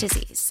of heart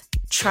disease.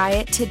 Try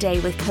it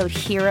today with code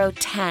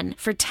HERO10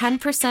 for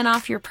 10%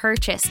 off your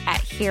purchase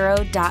at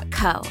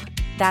hero.co.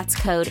 That's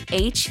code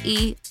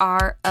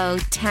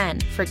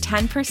HERO10 for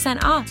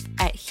 10% off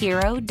at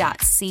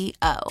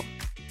hero.co.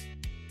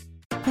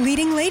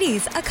 Leading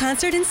Ladies, a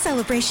concert in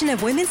celebration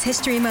of Women's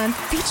History Month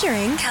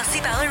featuring Kelsea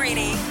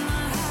Ballerini,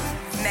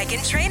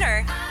 Meghan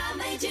Trainor,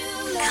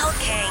 Elle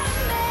King,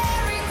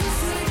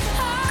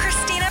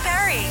 Christina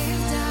Perri,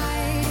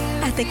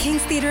 at the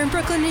King's Theater in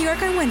Brooklyn, New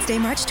York on Wednesday,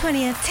 March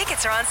 20th.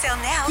 Tickets are on sale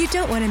now. You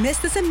don't want to miss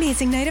this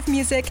amazing night of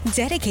music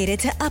dedicated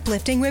to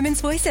uplifting women's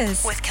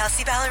voices. With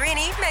Kelsey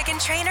Ballerini, Meghan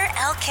Trainor,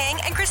 Elle King,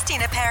 and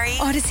Christina Perri.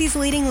 Odyssey's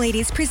Leading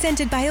Ladies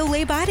presented by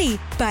Olay Body.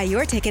 Buy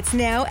your tickets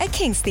now at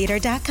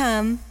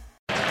kingstheater.com.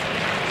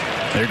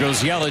 There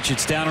goes Yelich.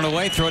 It's down and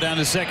away. Throw down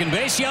to second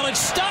base. Yelich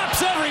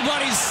stops.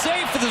 Everybody's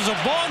safe. There's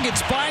a ball.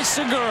 Gets by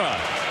Segura.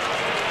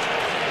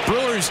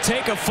 Brewers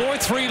take a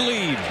 4-3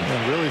 lead.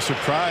 I'm really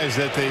surprised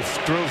that they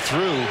drove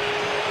through.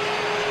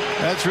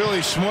 That's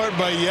really smart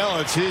by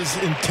Yelich. His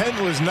intent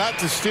was not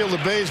to steal the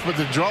base, but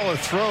to draw a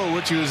throw,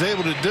 which he was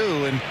able to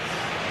do. And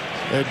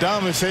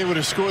Adames able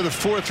to score the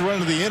 4th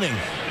run of the inning.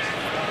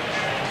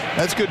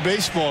 That's good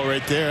baseball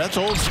right there. That's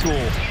old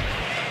school.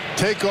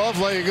 Take off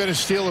like you're going to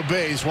steal a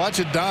base. Watch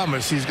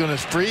Adames. He's going to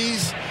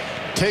freeze,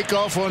 take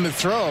off on the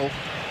throw,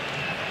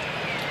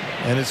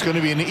 and it's going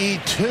to be an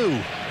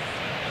E2.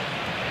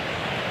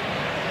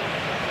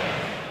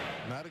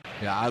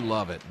 Yeah, I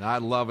love it. I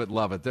love it,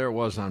 love it. There it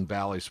was on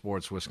Bally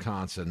Sports,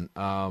 Wisconsin.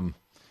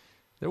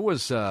 There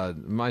was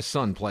my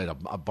son played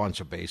a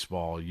bunch of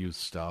baseball, youth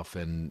stuff,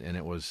 and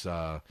it was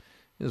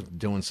he was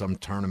doing some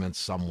tournament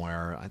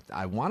somewhere.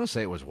 I want to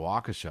say it was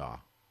Waukesha,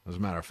 as a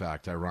matter of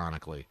fact,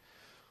 ironically,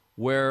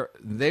 where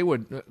they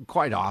would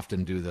quite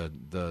often do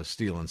the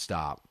steal and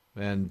stop.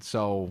 And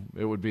so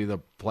it would be the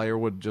player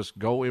would just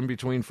go in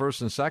between first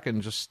and second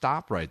and just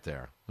stop right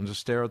there and just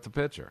stare at the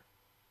pitcher.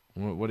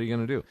 What are you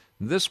going to do?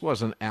 This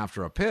wasn't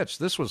after a pitch.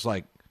 This was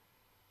like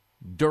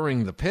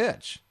during the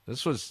pitch.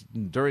 This was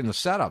during the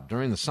setup,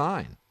 during the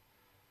sign.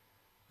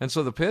 And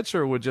so the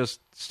pitcher would just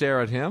stare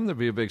at him. There'd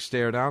be a big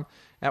stare down.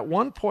 At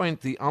one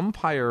point, the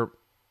umpire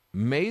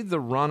made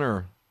the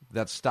runner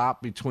that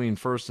stopped between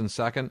first and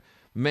second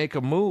make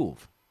a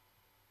move.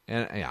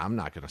 And I'm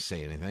not going to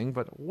say anything,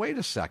 but wait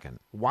a second.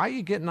 Why are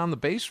you getting on the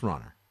base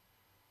runner?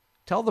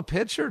 Tell the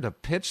pitcher to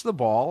pitch the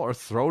ball or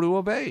throw to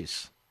a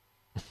base.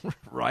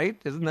 Right?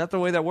 Isn't that the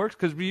way that works?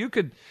 Because you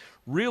could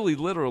really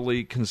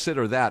literally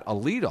consider that a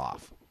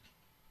leadoff.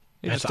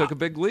 He just took a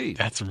big lead.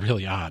 That's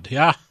really odd.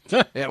 Yeah.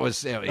 It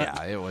was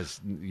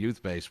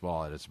youth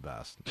baseball at its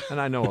best.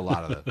 And I know a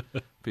lot of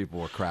the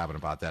people were crabbing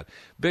about that.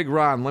 Big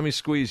Ron, let me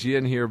squeeze you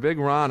in here. Big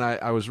Ron,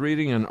 I was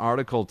reading an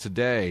article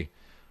today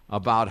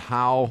about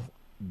how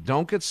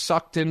don't get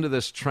sucked into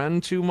this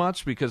trend too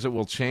much because it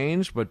will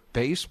change, but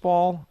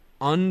baseball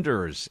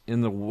unders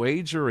in the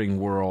wagering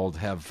world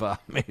have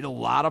made a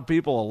lot of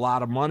people a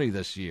lot of money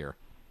this year.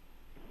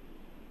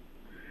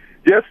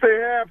 Yes, they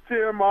have,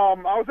 Tim. I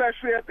was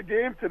actually at the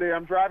game today.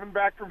 I'm driving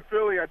back from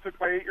Philly. I took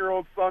my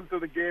 8-year-old son to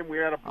the game. We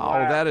had a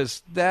blast. Oh,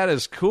 that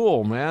is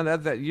cool, man.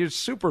 That you're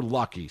super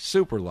lucky,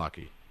 super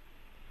lucky.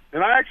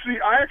 And I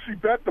actually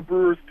bet the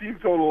Brewers team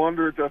total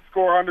under to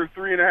score under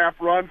 3.5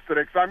 runs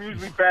today because I'm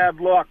usually bad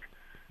luck,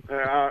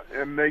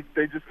 and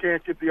they just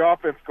can't get the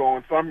offense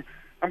going. So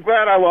I'm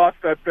glad I lost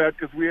that bet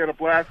because we had a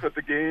blast at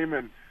the game.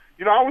 And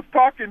I was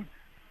talking,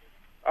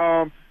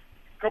 I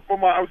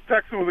was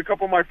texting with a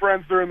couple of my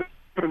friends during the.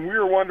 And we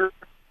were wondering,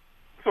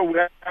 so we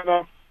had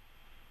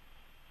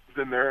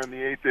in there in the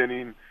 8th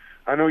inning.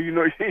 I know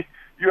you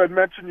had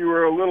mentioned you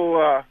were a little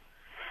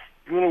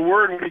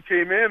worried when he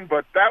came in,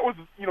 but that was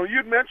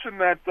you'd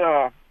mentioned that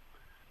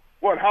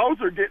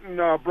Hauser getting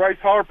Bryce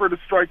Harper to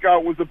strike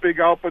out was a big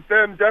out, but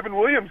then Devin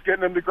Williams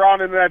getting him to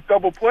ground into that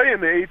double play in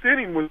the 8th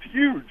inning was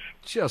huge.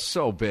 Just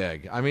so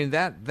big. I mean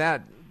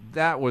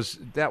that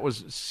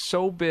was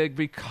so big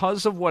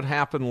because of what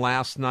happened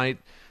last night.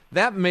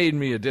 That made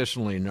me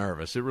additionally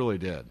nervous. It really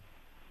did.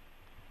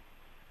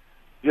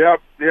 Yep.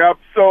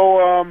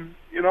 So,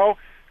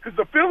 because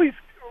the Phillies,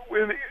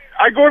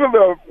 I go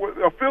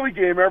to a Philly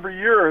game every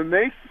year, and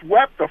they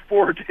swept a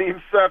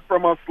 4-game set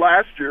from us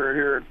last year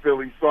here in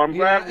Philly. So I'm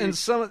glad. And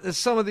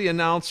some of the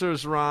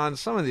announcers, Ron,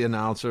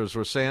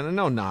 were saying, and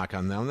no knock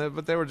on them,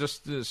 but they were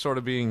just sort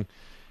of being,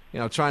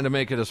 trying to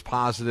make it as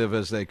positive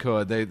as they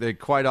could. They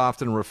quite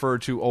often refer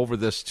to over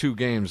this 2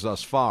 games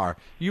thus far.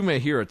 You may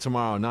hear it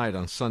tomorrow night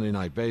on Sunday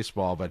Night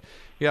Baseball, but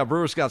yeah,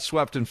 Brewers got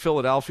swept in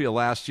Philadelphia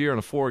last year in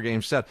a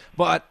 4-game set,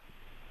 but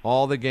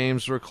all the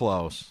games were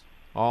close.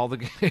 All the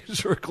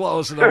games were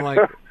close, and I'm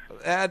like,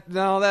 that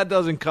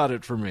doesn't cut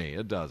it for me.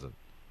 It doesn't.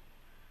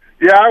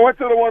 Yeah, I went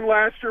to the one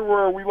last year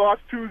where we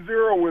lost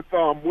 2-0 with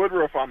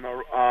Woodruff on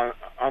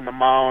the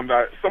mound.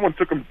 Someone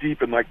took him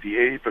deep in like the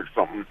 8th or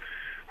something.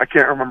 I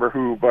can't remember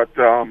who, but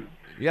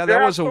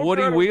that was a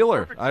Woody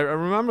Wheeler. I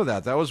remember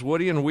that. That was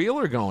Woody and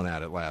Wheeler going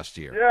at it last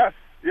year.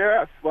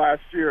 Yes,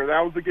 last year.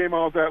 That was the game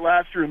I was at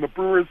last year. And the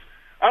Brewers,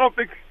 I don't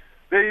think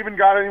they even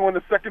got anyone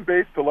to second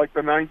base till like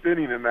the 9th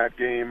inning in that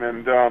game.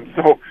 And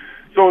so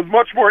it was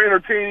much more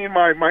entertaining.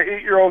 My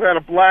 8-year-old had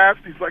a blast.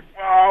 He's like,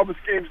 wow, this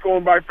game's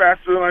going by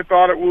faster than I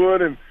thought it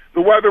would. And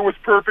the weather was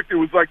perfect. It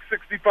was like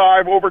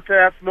 65,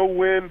 overcast, no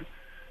wind.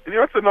 And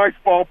it's a nice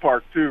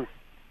ballpark too.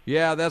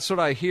 Yeah, that's what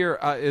I hear.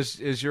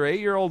 Is your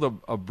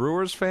 8-year-old a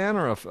Brewers fan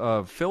or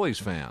a Phillies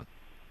fan?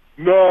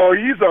 No,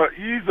 he's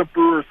a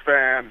Brewers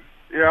fan.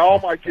 Yeah, all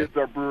my kids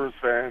are Brewers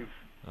fans.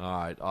 All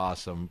right,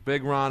 awesome.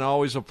 Big Ron,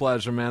 always a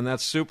pleasure, man.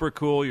 That's super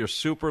cool. You're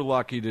super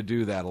lucky to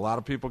do that. A lot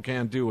of people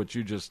can't do what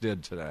you just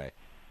did today.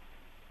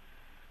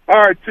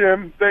 All right,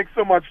 Tim. Thanks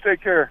so much.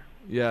 Take care.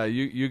 Yeah,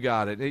 you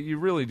got it. You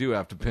really do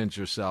have to pinch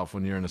yourself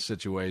when you're in a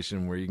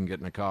situation where you can get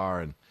in a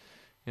car and,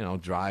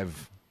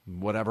 drive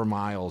whatever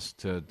miles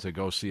to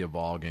go see a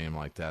ball game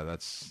like that.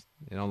 That's,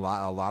 a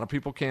lot of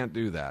people can't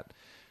do that.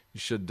 You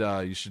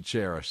should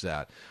cherish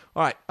that.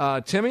 All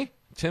right,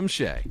 Tim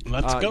Shea.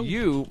 Let's go.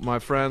 You, my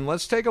friend,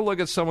 let's take a look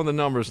at some of the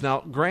numbers.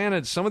 Now,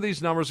 granted, some of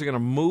these numbers are going to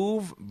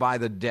move by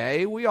the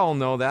day. We all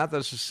know that.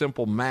 That's just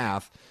simple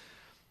math.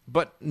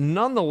 But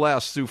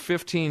nonetheless, through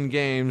 15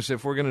 games,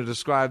 if we're going to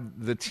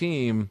describe the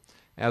team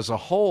as a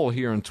whole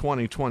here in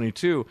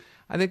 2022,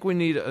 I think we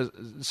need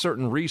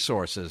certain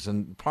resources.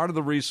 And part of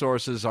the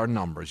resources are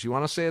numbers. You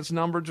want to say it's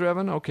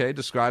number-driven? Okay,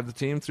 describe the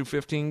team through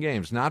 15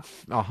 games. Not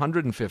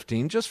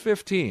 115, just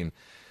 15.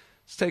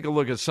 Let's take a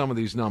look at some of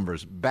these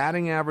numbers.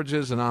 Batting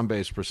averages and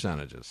on-base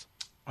percentages.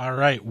 All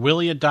right,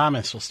 Willy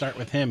Adames. We'll start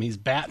with him. He's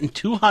batting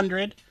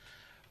 200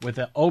 with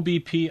an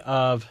OBP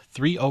of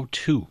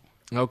 302.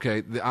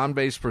 Okay, the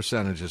on-base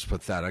percentage is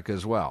pathetic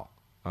as well.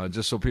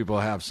 Just so people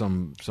have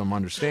some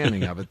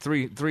understanding of it.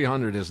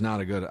 300 is not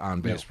a good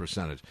on-base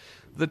percentage.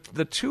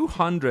 The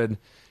 200,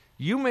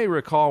 you may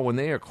recall when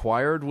they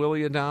acquired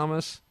Willy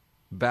Adames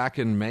back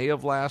in May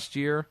of last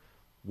year,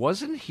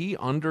 wasn't he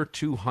under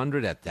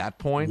 200 at that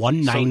point?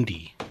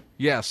 190.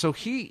 So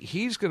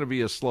he's going to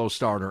be a slow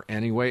starter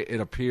anyway, it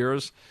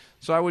appears.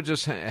 So I would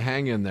just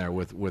hang in there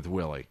with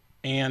Willy.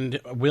 And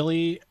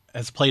Willy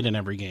has played in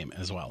every game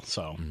as well,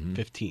 so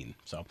 15.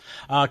 So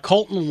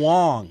Colton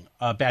Wong,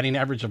 batting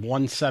average of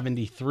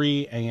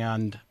 173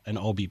 and an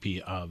OBP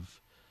of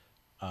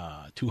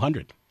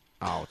 200.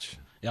 Ouch.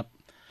 Yep.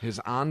 His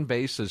on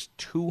base is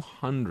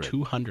 200.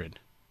 200.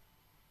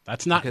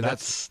 That's not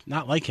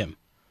not like him.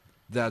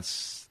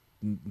 That's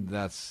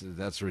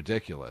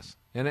ridiculous.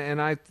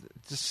 And I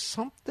just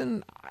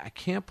something I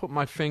can't put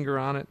my finger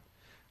on it.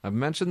 I've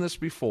mentioned this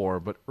before,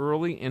 but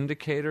early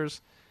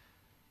indicators.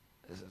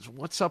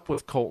 What's up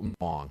with Colton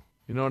Wong?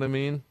 You know what I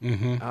mean?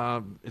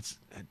 Mm-hmm.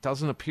 It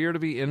doesn't appear to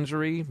be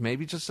injury.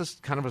 Maybe just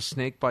a kind of a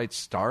snake bite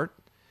start.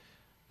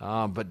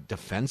 But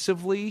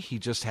defensively, he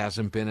just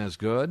hasn't been as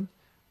good.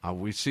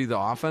 We see the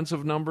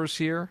offensive numbers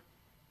here,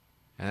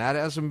 and that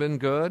hasn't been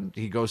good.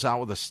 He goes out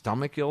with a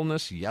stomach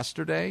illness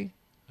yesterday.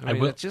 I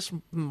mean, it just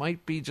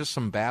might be just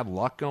some bad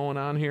luck going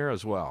on here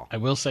as well. I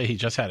will say he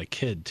just had a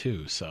kid,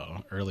 too,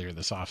 so earlier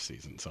this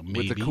offseason. So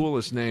maybe. With the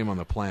coolest name on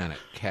the planet,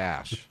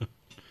 Cash.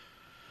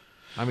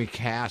 I mean,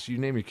 Cash. You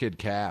name your kid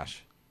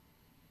Cash.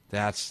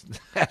 That's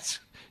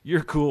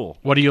you're cool.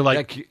 What do you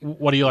like?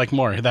 What do you like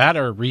more, that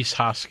or Rhys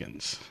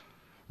Hoskins?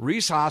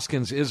 Rhys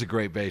Hoskins is a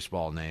great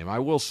baseball name. I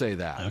will say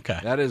that. Okay,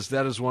 that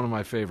is one of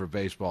my favorite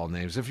baseball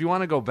names. If you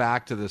want to go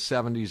back to the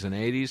 70s and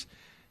 80s,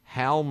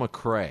 Hal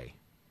McRae.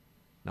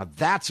 Now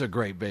that's a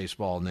great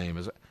baseball name.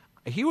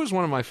 He was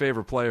one of my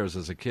favorite players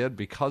as a kid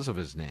because of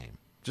his name.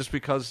 Just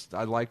because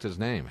I liked his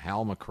name,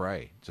 Hal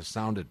McRae. Just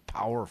sounded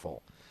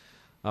powerful.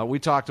 We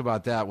talked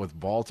about that with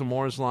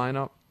Baltimore's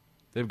lineup.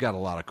 They've got a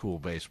lot of cool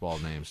baseball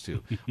names,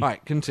 too. All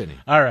right, continue.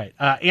 All right.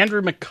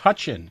 Andrew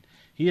McCutchen.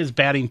 He is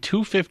batting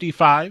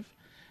 .255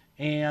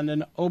 and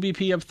an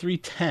OBP of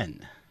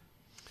 310.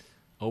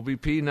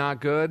 OBP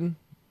not good.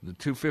 The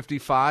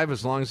 .255,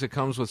 as long as it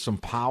comes with some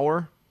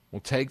power,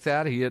 we'll take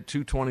that. He hit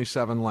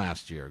 .227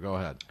 last year. Go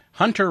ahead.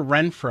 Hunter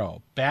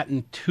Renfroe,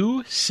 batting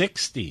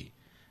 .260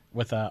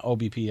 with an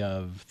OBP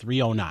of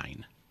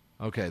 309.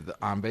 Okay, the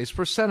on-base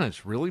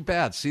percentage, really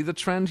bad. See the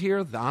trend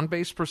here? The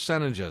on-base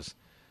percentages,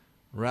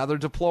 rather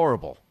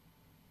deplorable.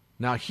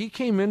 Now, he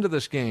came into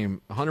this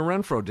game, Hunter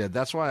Renfroe did.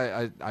 That's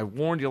why I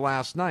warned you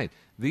last night.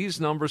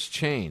 These numbers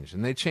change,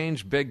 and they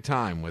change big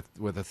time.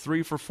 With a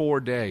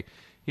 3-for-4 day,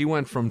 he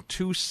went from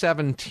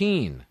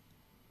 217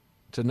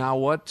 to now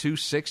what,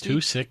 260?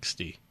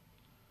 260.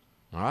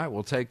 All right,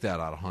 we'll take that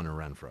out of Hunter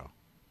Renfroe.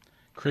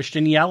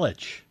 Christian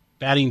Yelich,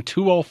 batting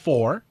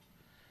 .204.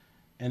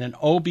 And an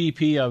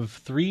OBP of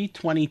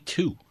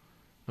 322.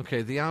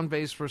 Okay, the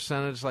on-base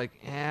percentage,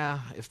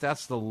 if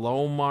that's the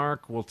low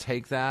mark, we'll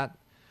take that.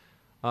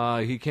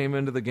 He came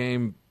into the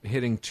game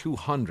hitting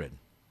 200.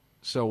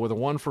 So with a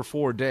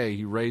 1-for-4 day,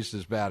 he raised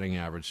his batting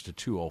average to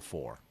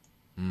 204.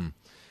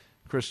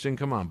 Christian,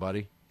 come on,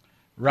 buddy.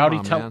 Rowdy.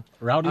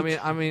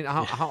 I mean,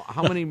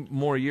 how many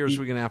more years are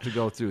we going to have to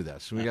go through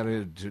this? We got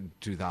to do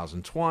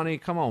 2020.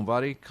 Come on,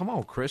 buddy. Come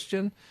on,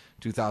 Christian.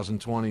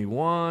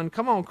 2021.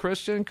 Come on,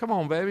 Christian. Come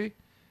on, baby.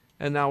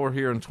 And now we're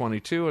here in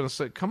 22, and it's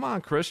like, come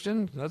on,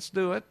 Christian, let's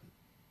do it.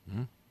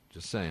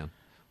 Just saying.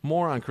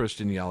 More on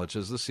Christian Yelich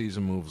as the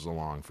season moves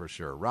along, for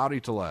sure. Rowdy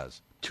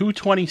Tellez.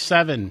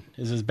 227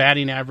 is his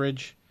batting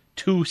average.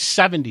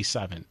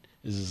 277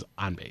 is his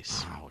on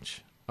base.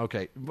 Ouch.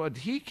 Okay, but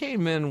he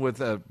came in with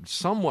a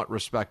somewhat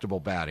respectable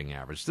batting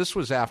average. This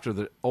was after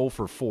the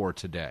 0-for-4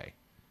 today.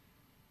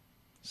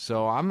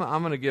 So I'm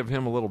going to give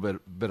him a little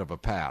bit of a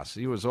pass.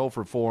 He was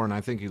 0-for-4, and I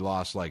think he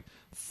lost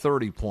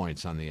 30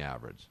 points on the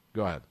average.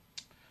 Go ahead.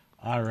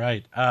 All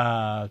right.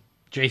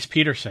 Jace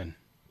Peterson,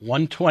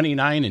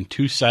 129 and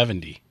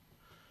 270.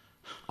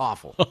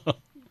 Awful.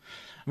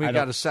 We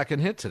got a second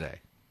hit today.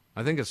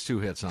 I think it's 2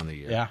 hits on the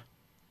year. Yeah.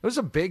 It was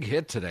a big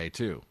hit today,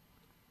 too.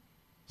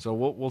 So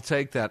we'll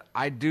take that.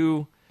 I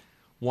do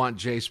want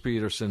Jace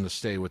Peterson to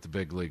stay with the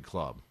big league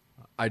club.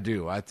 I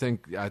do. I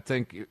think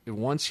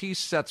once he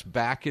sets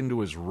back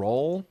into his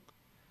role,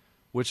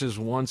 which is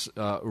once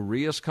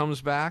Urias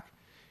comes back,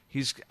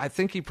 I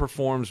think he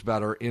performs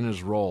better in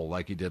his role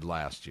like he did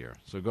last year.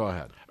 So go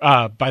ahead.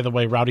 By the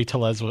way, Rowdy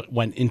Tellez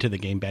went into the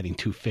game batting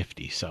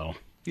 .250, so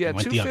yeah,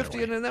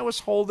 .250, and then that was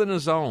holding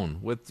his own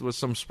with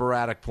some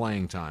sporadic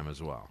playing time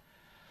as well.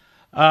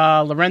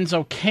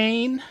 Lorenzo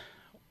Cain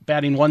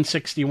batting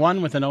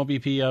 .161 with an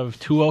OBP of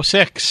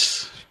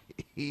 .206.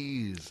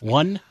 Jeez.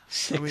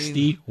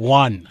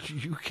 161. I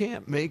mean, you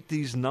can't make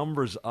these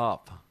numbers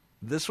up.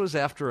 This was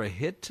after a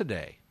hit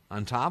today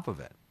on top of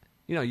it.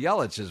 You know,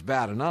 Yelich is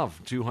bad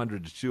enough,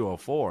 200 to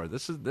 204.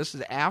 This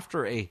is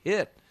after a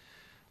hit.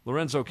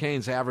 Lorenzo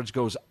Cain's average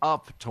goes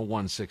up to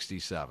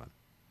 167.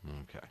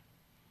 Okay.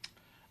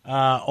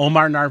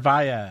 Omar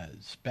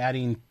Narvaez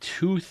batting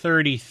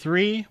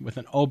 .233 with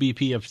an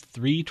OBP of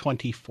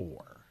 .324.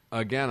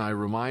 Again, I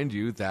remind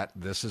you that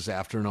this is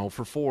after an 0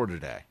 for 4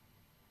 today.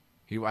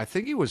 I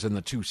think he was in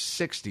the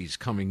 260s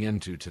coming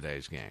into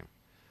today's game.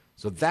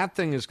 So that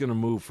thing is going to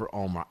move for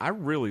Omar. I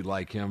really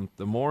like him.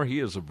 The more he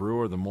is a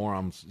Brewer, the more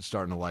I'm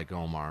starting to like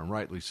Omar, and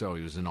rightly so.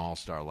 He was an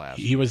all-star last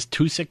year. He was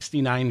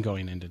 269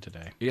 going into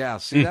today. Yeah,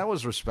 see, that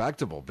was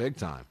respectable, big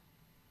time.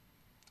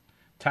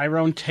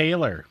 Tyrone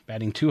Taylor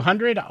batting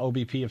 .200,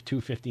 OBP of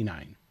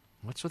 .259.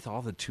 What's with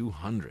all the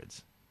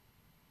 200s?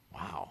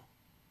 Wow.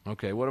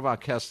 Okay, what about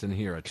Keston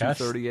Hiura?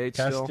 238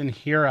 still? Keston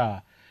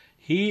Hiura.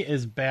 He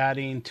is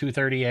batting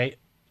 .238,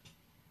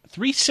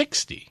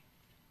 .360.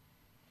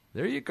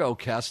 There you go,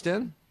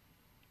 Keston.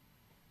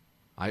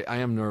 I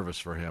am nervous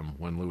for him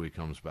when Louis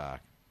comes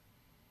back,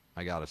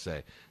 I got to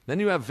say.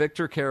 Then you have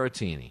Victor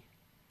Caratini.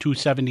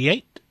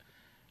 .278,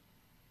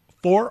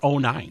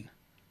 .409.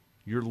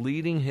 Your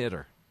leading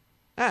hitter.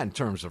 In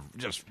terms of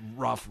just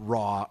rough,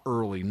 raw,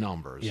 early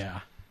numbers. Yeah.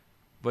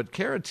 But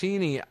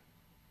Caratini,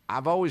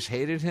 I've always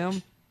hated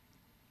him,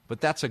 but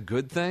that's a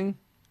good thing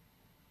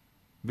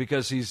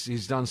because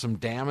he's done some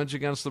damage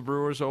against the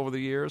Brewers over the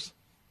years.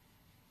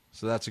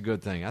 So that's a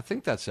good thing. I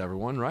think that's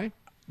everyone, right?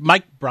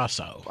 Mike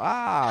Brasso.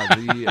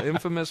 The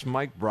infamous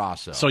Mike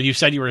Brasso. So you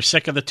said you were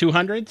sick of the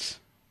 200s?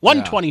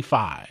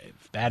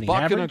 125 batting $1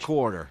 average. and a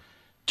quarter.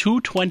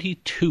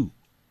 222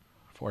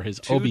 for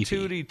his OBP.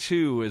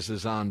 222 is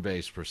his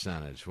on-base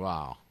percentage.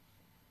 Wow.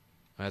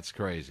 That's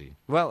crazy.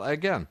 Well,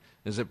 again,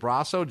 is it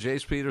Brasso,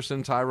 Jace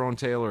Peterson, Tyrone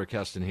Taylor, or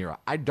Keston Hiura?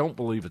 I don't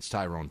believe it's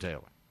Tyrone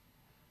Taylor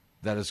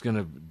that is going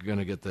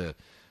to get the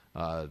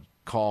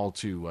call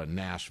to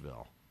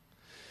Nashville.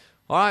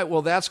 All right,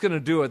 well, that's going to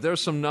do it.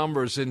 There's some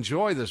numbers.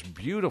 Enjoy this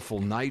beautiful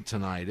night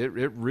tonight. It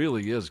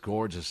really is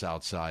gorgeous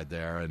outside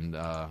there, and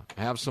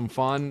have some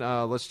fun.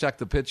 Let's check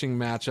the pitching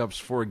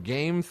matchups for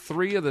Game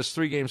 3 of this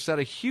 3-game set.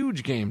 A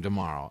huge game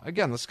tomorrow.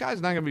 Again, the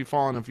sky's not going to be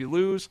falling if you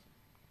lose,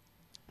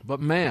 but,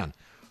 man,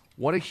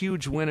 what a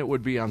huge win it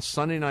would be on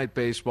Sunday Night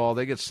Baseball.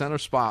 They get center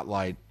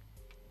spotlight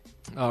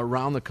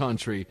around the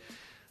country.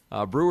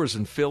 Brewers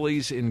and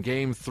Phillies in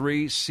Game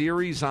 3.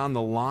 Series on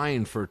the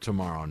line for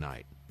tomorrow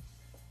night.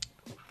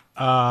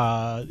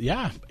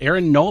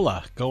 Aaron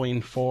Nola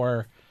going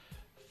for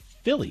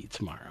Philly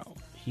tomorrow.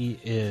 He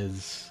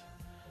is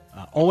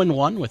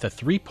 0-1 with a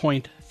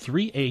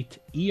 3.38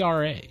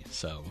 ERA.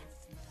 So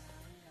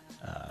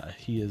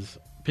he is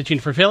pitching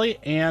for Philly.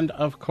 And,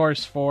 of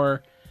course,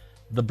 for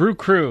the Brew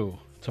Crew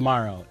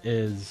tomorrow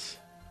is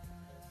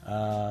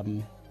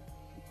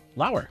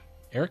Lauer.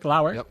 Eric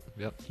Lauer.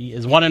 Yep. He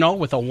is 1-0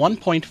 with a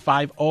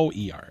 1.50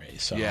 ERA.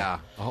 So yeah,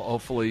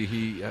 hopefully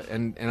he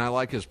and I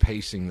like his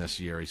pacing this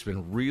year. He's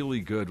been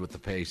really good with the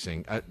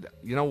pacing.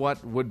 You know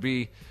what would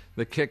be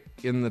the kick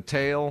in the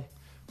tail?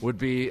 Would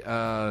be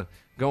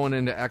going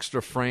into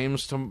extra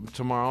frames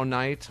tomorrow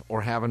night,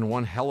 or having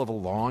one hell of a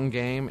long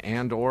game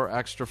and or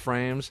extra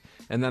frames,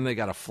 and then they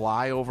got to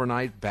fly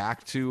overnight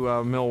back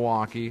to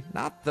Milwaukee.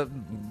 Not the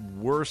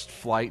worst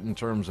flight in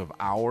terms of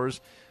hours.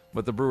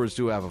 But the Brewers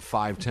do have a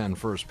 5:10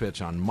 first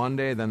pitch on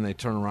Monday. Then they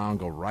turn around and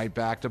go right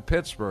back to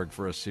Pittsburgh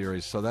for a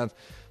series. So that's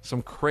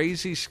some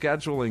crazy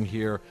scheduling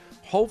here.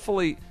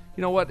 Hopefully,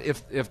 you know what,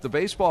 if the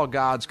baseball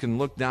gods can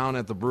look down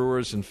at the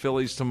Brewers and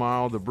Phillies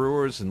tomorrow, the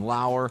Brewers and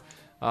Lauer,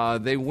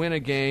 they win a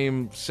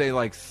game, say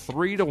like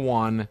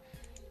 3-1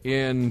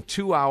 in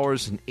 2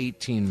 hours and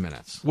 18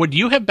 minutes. Would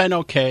you have been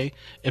okay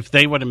if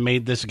they would have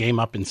made this game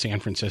up in San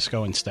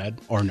Francisco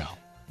instead, or no?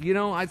 You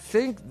know, I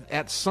think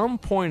at some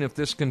point, if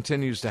this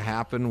continues to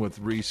happen with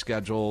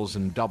reschedules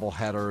and double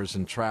headers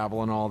and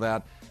travel and all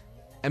that,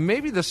 and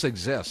maybe this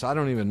exists, I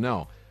don't even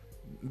know,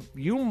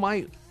 you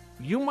might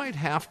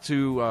have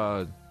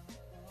to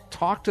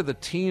talk to the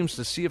teams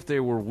to see if they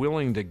were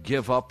willing to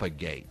give up a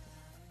gate.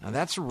 Now,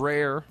 that's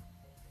rare.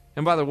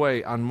 And by the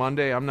way, on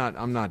Monday, I'm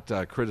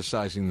not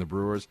criticizing the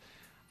Brewers.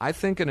 I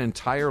think an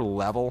entire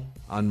level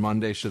on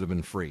Monday should have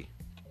been free.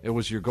 It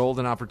was your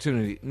golden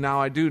opportunity.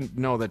 Now, I do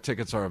know that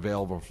tickets are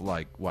available for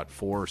 $4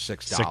 or $6?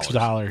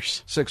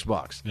 $6.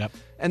 $6. Yep.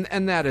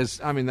 And that is,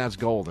 that's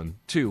golden,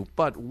 too.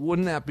 But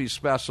wouldn't that be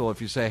special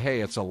if you say,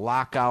 hey, it's a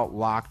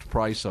locked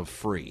price of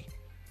free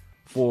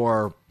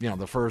for,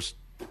 the first,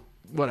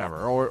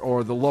 whatever,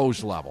 or the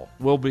Lowe's level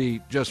will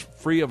be just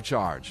free of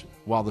charge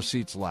while the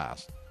seats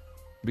last.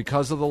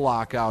 Because of the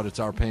lockout, it's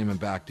our payment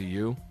back to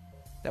you.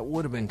 That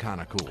would have been kind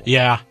of cool.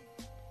 Yeah.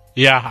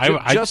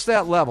 Just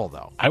that level,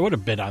 though. I would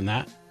have bid on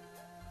that.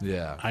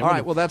 Yeah. All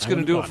right, well, that's going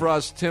to do it for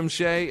us. Tim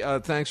Shea,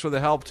 thanks for the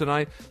help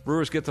tonight.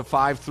 Brewers get the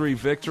 5-3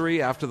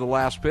 victory after the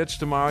last pitch.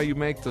 Tomorrow you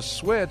make the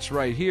switch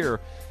right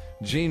here.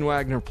 Gene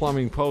Wagner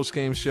Plumbing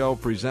Postgame Show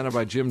presented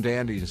by Jim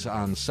Dandy's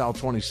on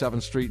South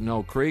 27th Street in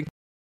Oak Creek.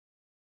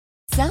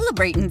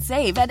 Celebrate and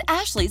save at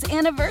Ashley's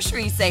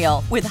Anniversary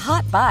Sale. With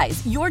Hot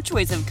Buys, your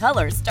choice of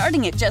colors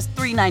starting at just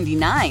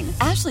 $3.99.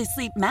 Ashley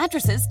Sleep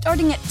mattresses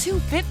starting at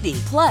 $2.50.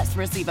 Plus,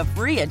 receive a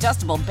free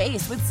adjustable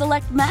base with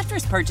select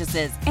mattress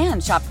purchases.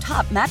 And shop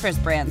top mattress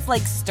brands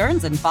like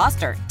Stearns &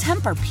 Foster,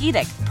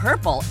 Tempur-Pedic,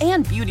 Purple,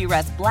 and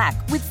Beautyrest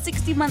Black with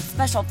 60-month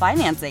special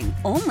financing.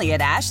 Only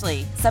at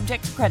Ashley.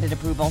 Subject to credit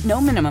approval. No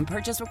minimum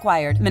purchase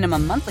required.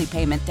 Minimum monthly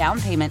payment,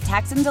 down payment,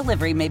 tax, and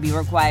delivery may be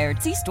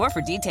required. See store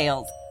for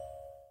details.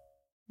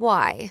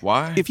 Why?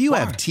 If you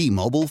have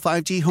T-Mobile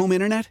 5G home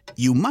internet,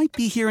 you might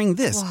be hearing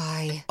this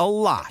Why? a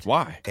lot.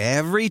 Why?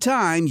 Every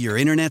time your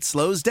internet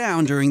slows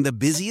down during the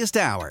busiest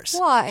hours.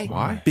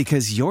 Why?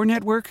 Because your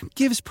network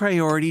gives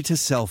priority to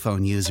cell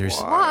phone users.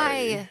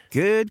 Why?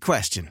 Good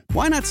question.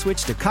 Why not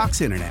switch to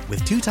Cox Internet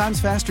with 2 times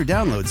faster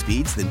download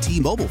speeds than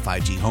T-Mobile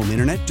 5G home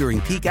internet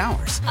during peak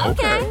hours?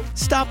 Okay.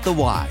 Stop the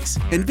whys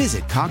and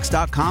visit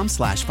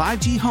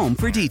cox.com/5G home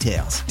for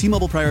details.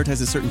 T-Mobile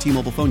prioritizes certain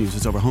T-Mobile phone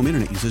users over home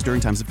internet users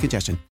during times of congestion.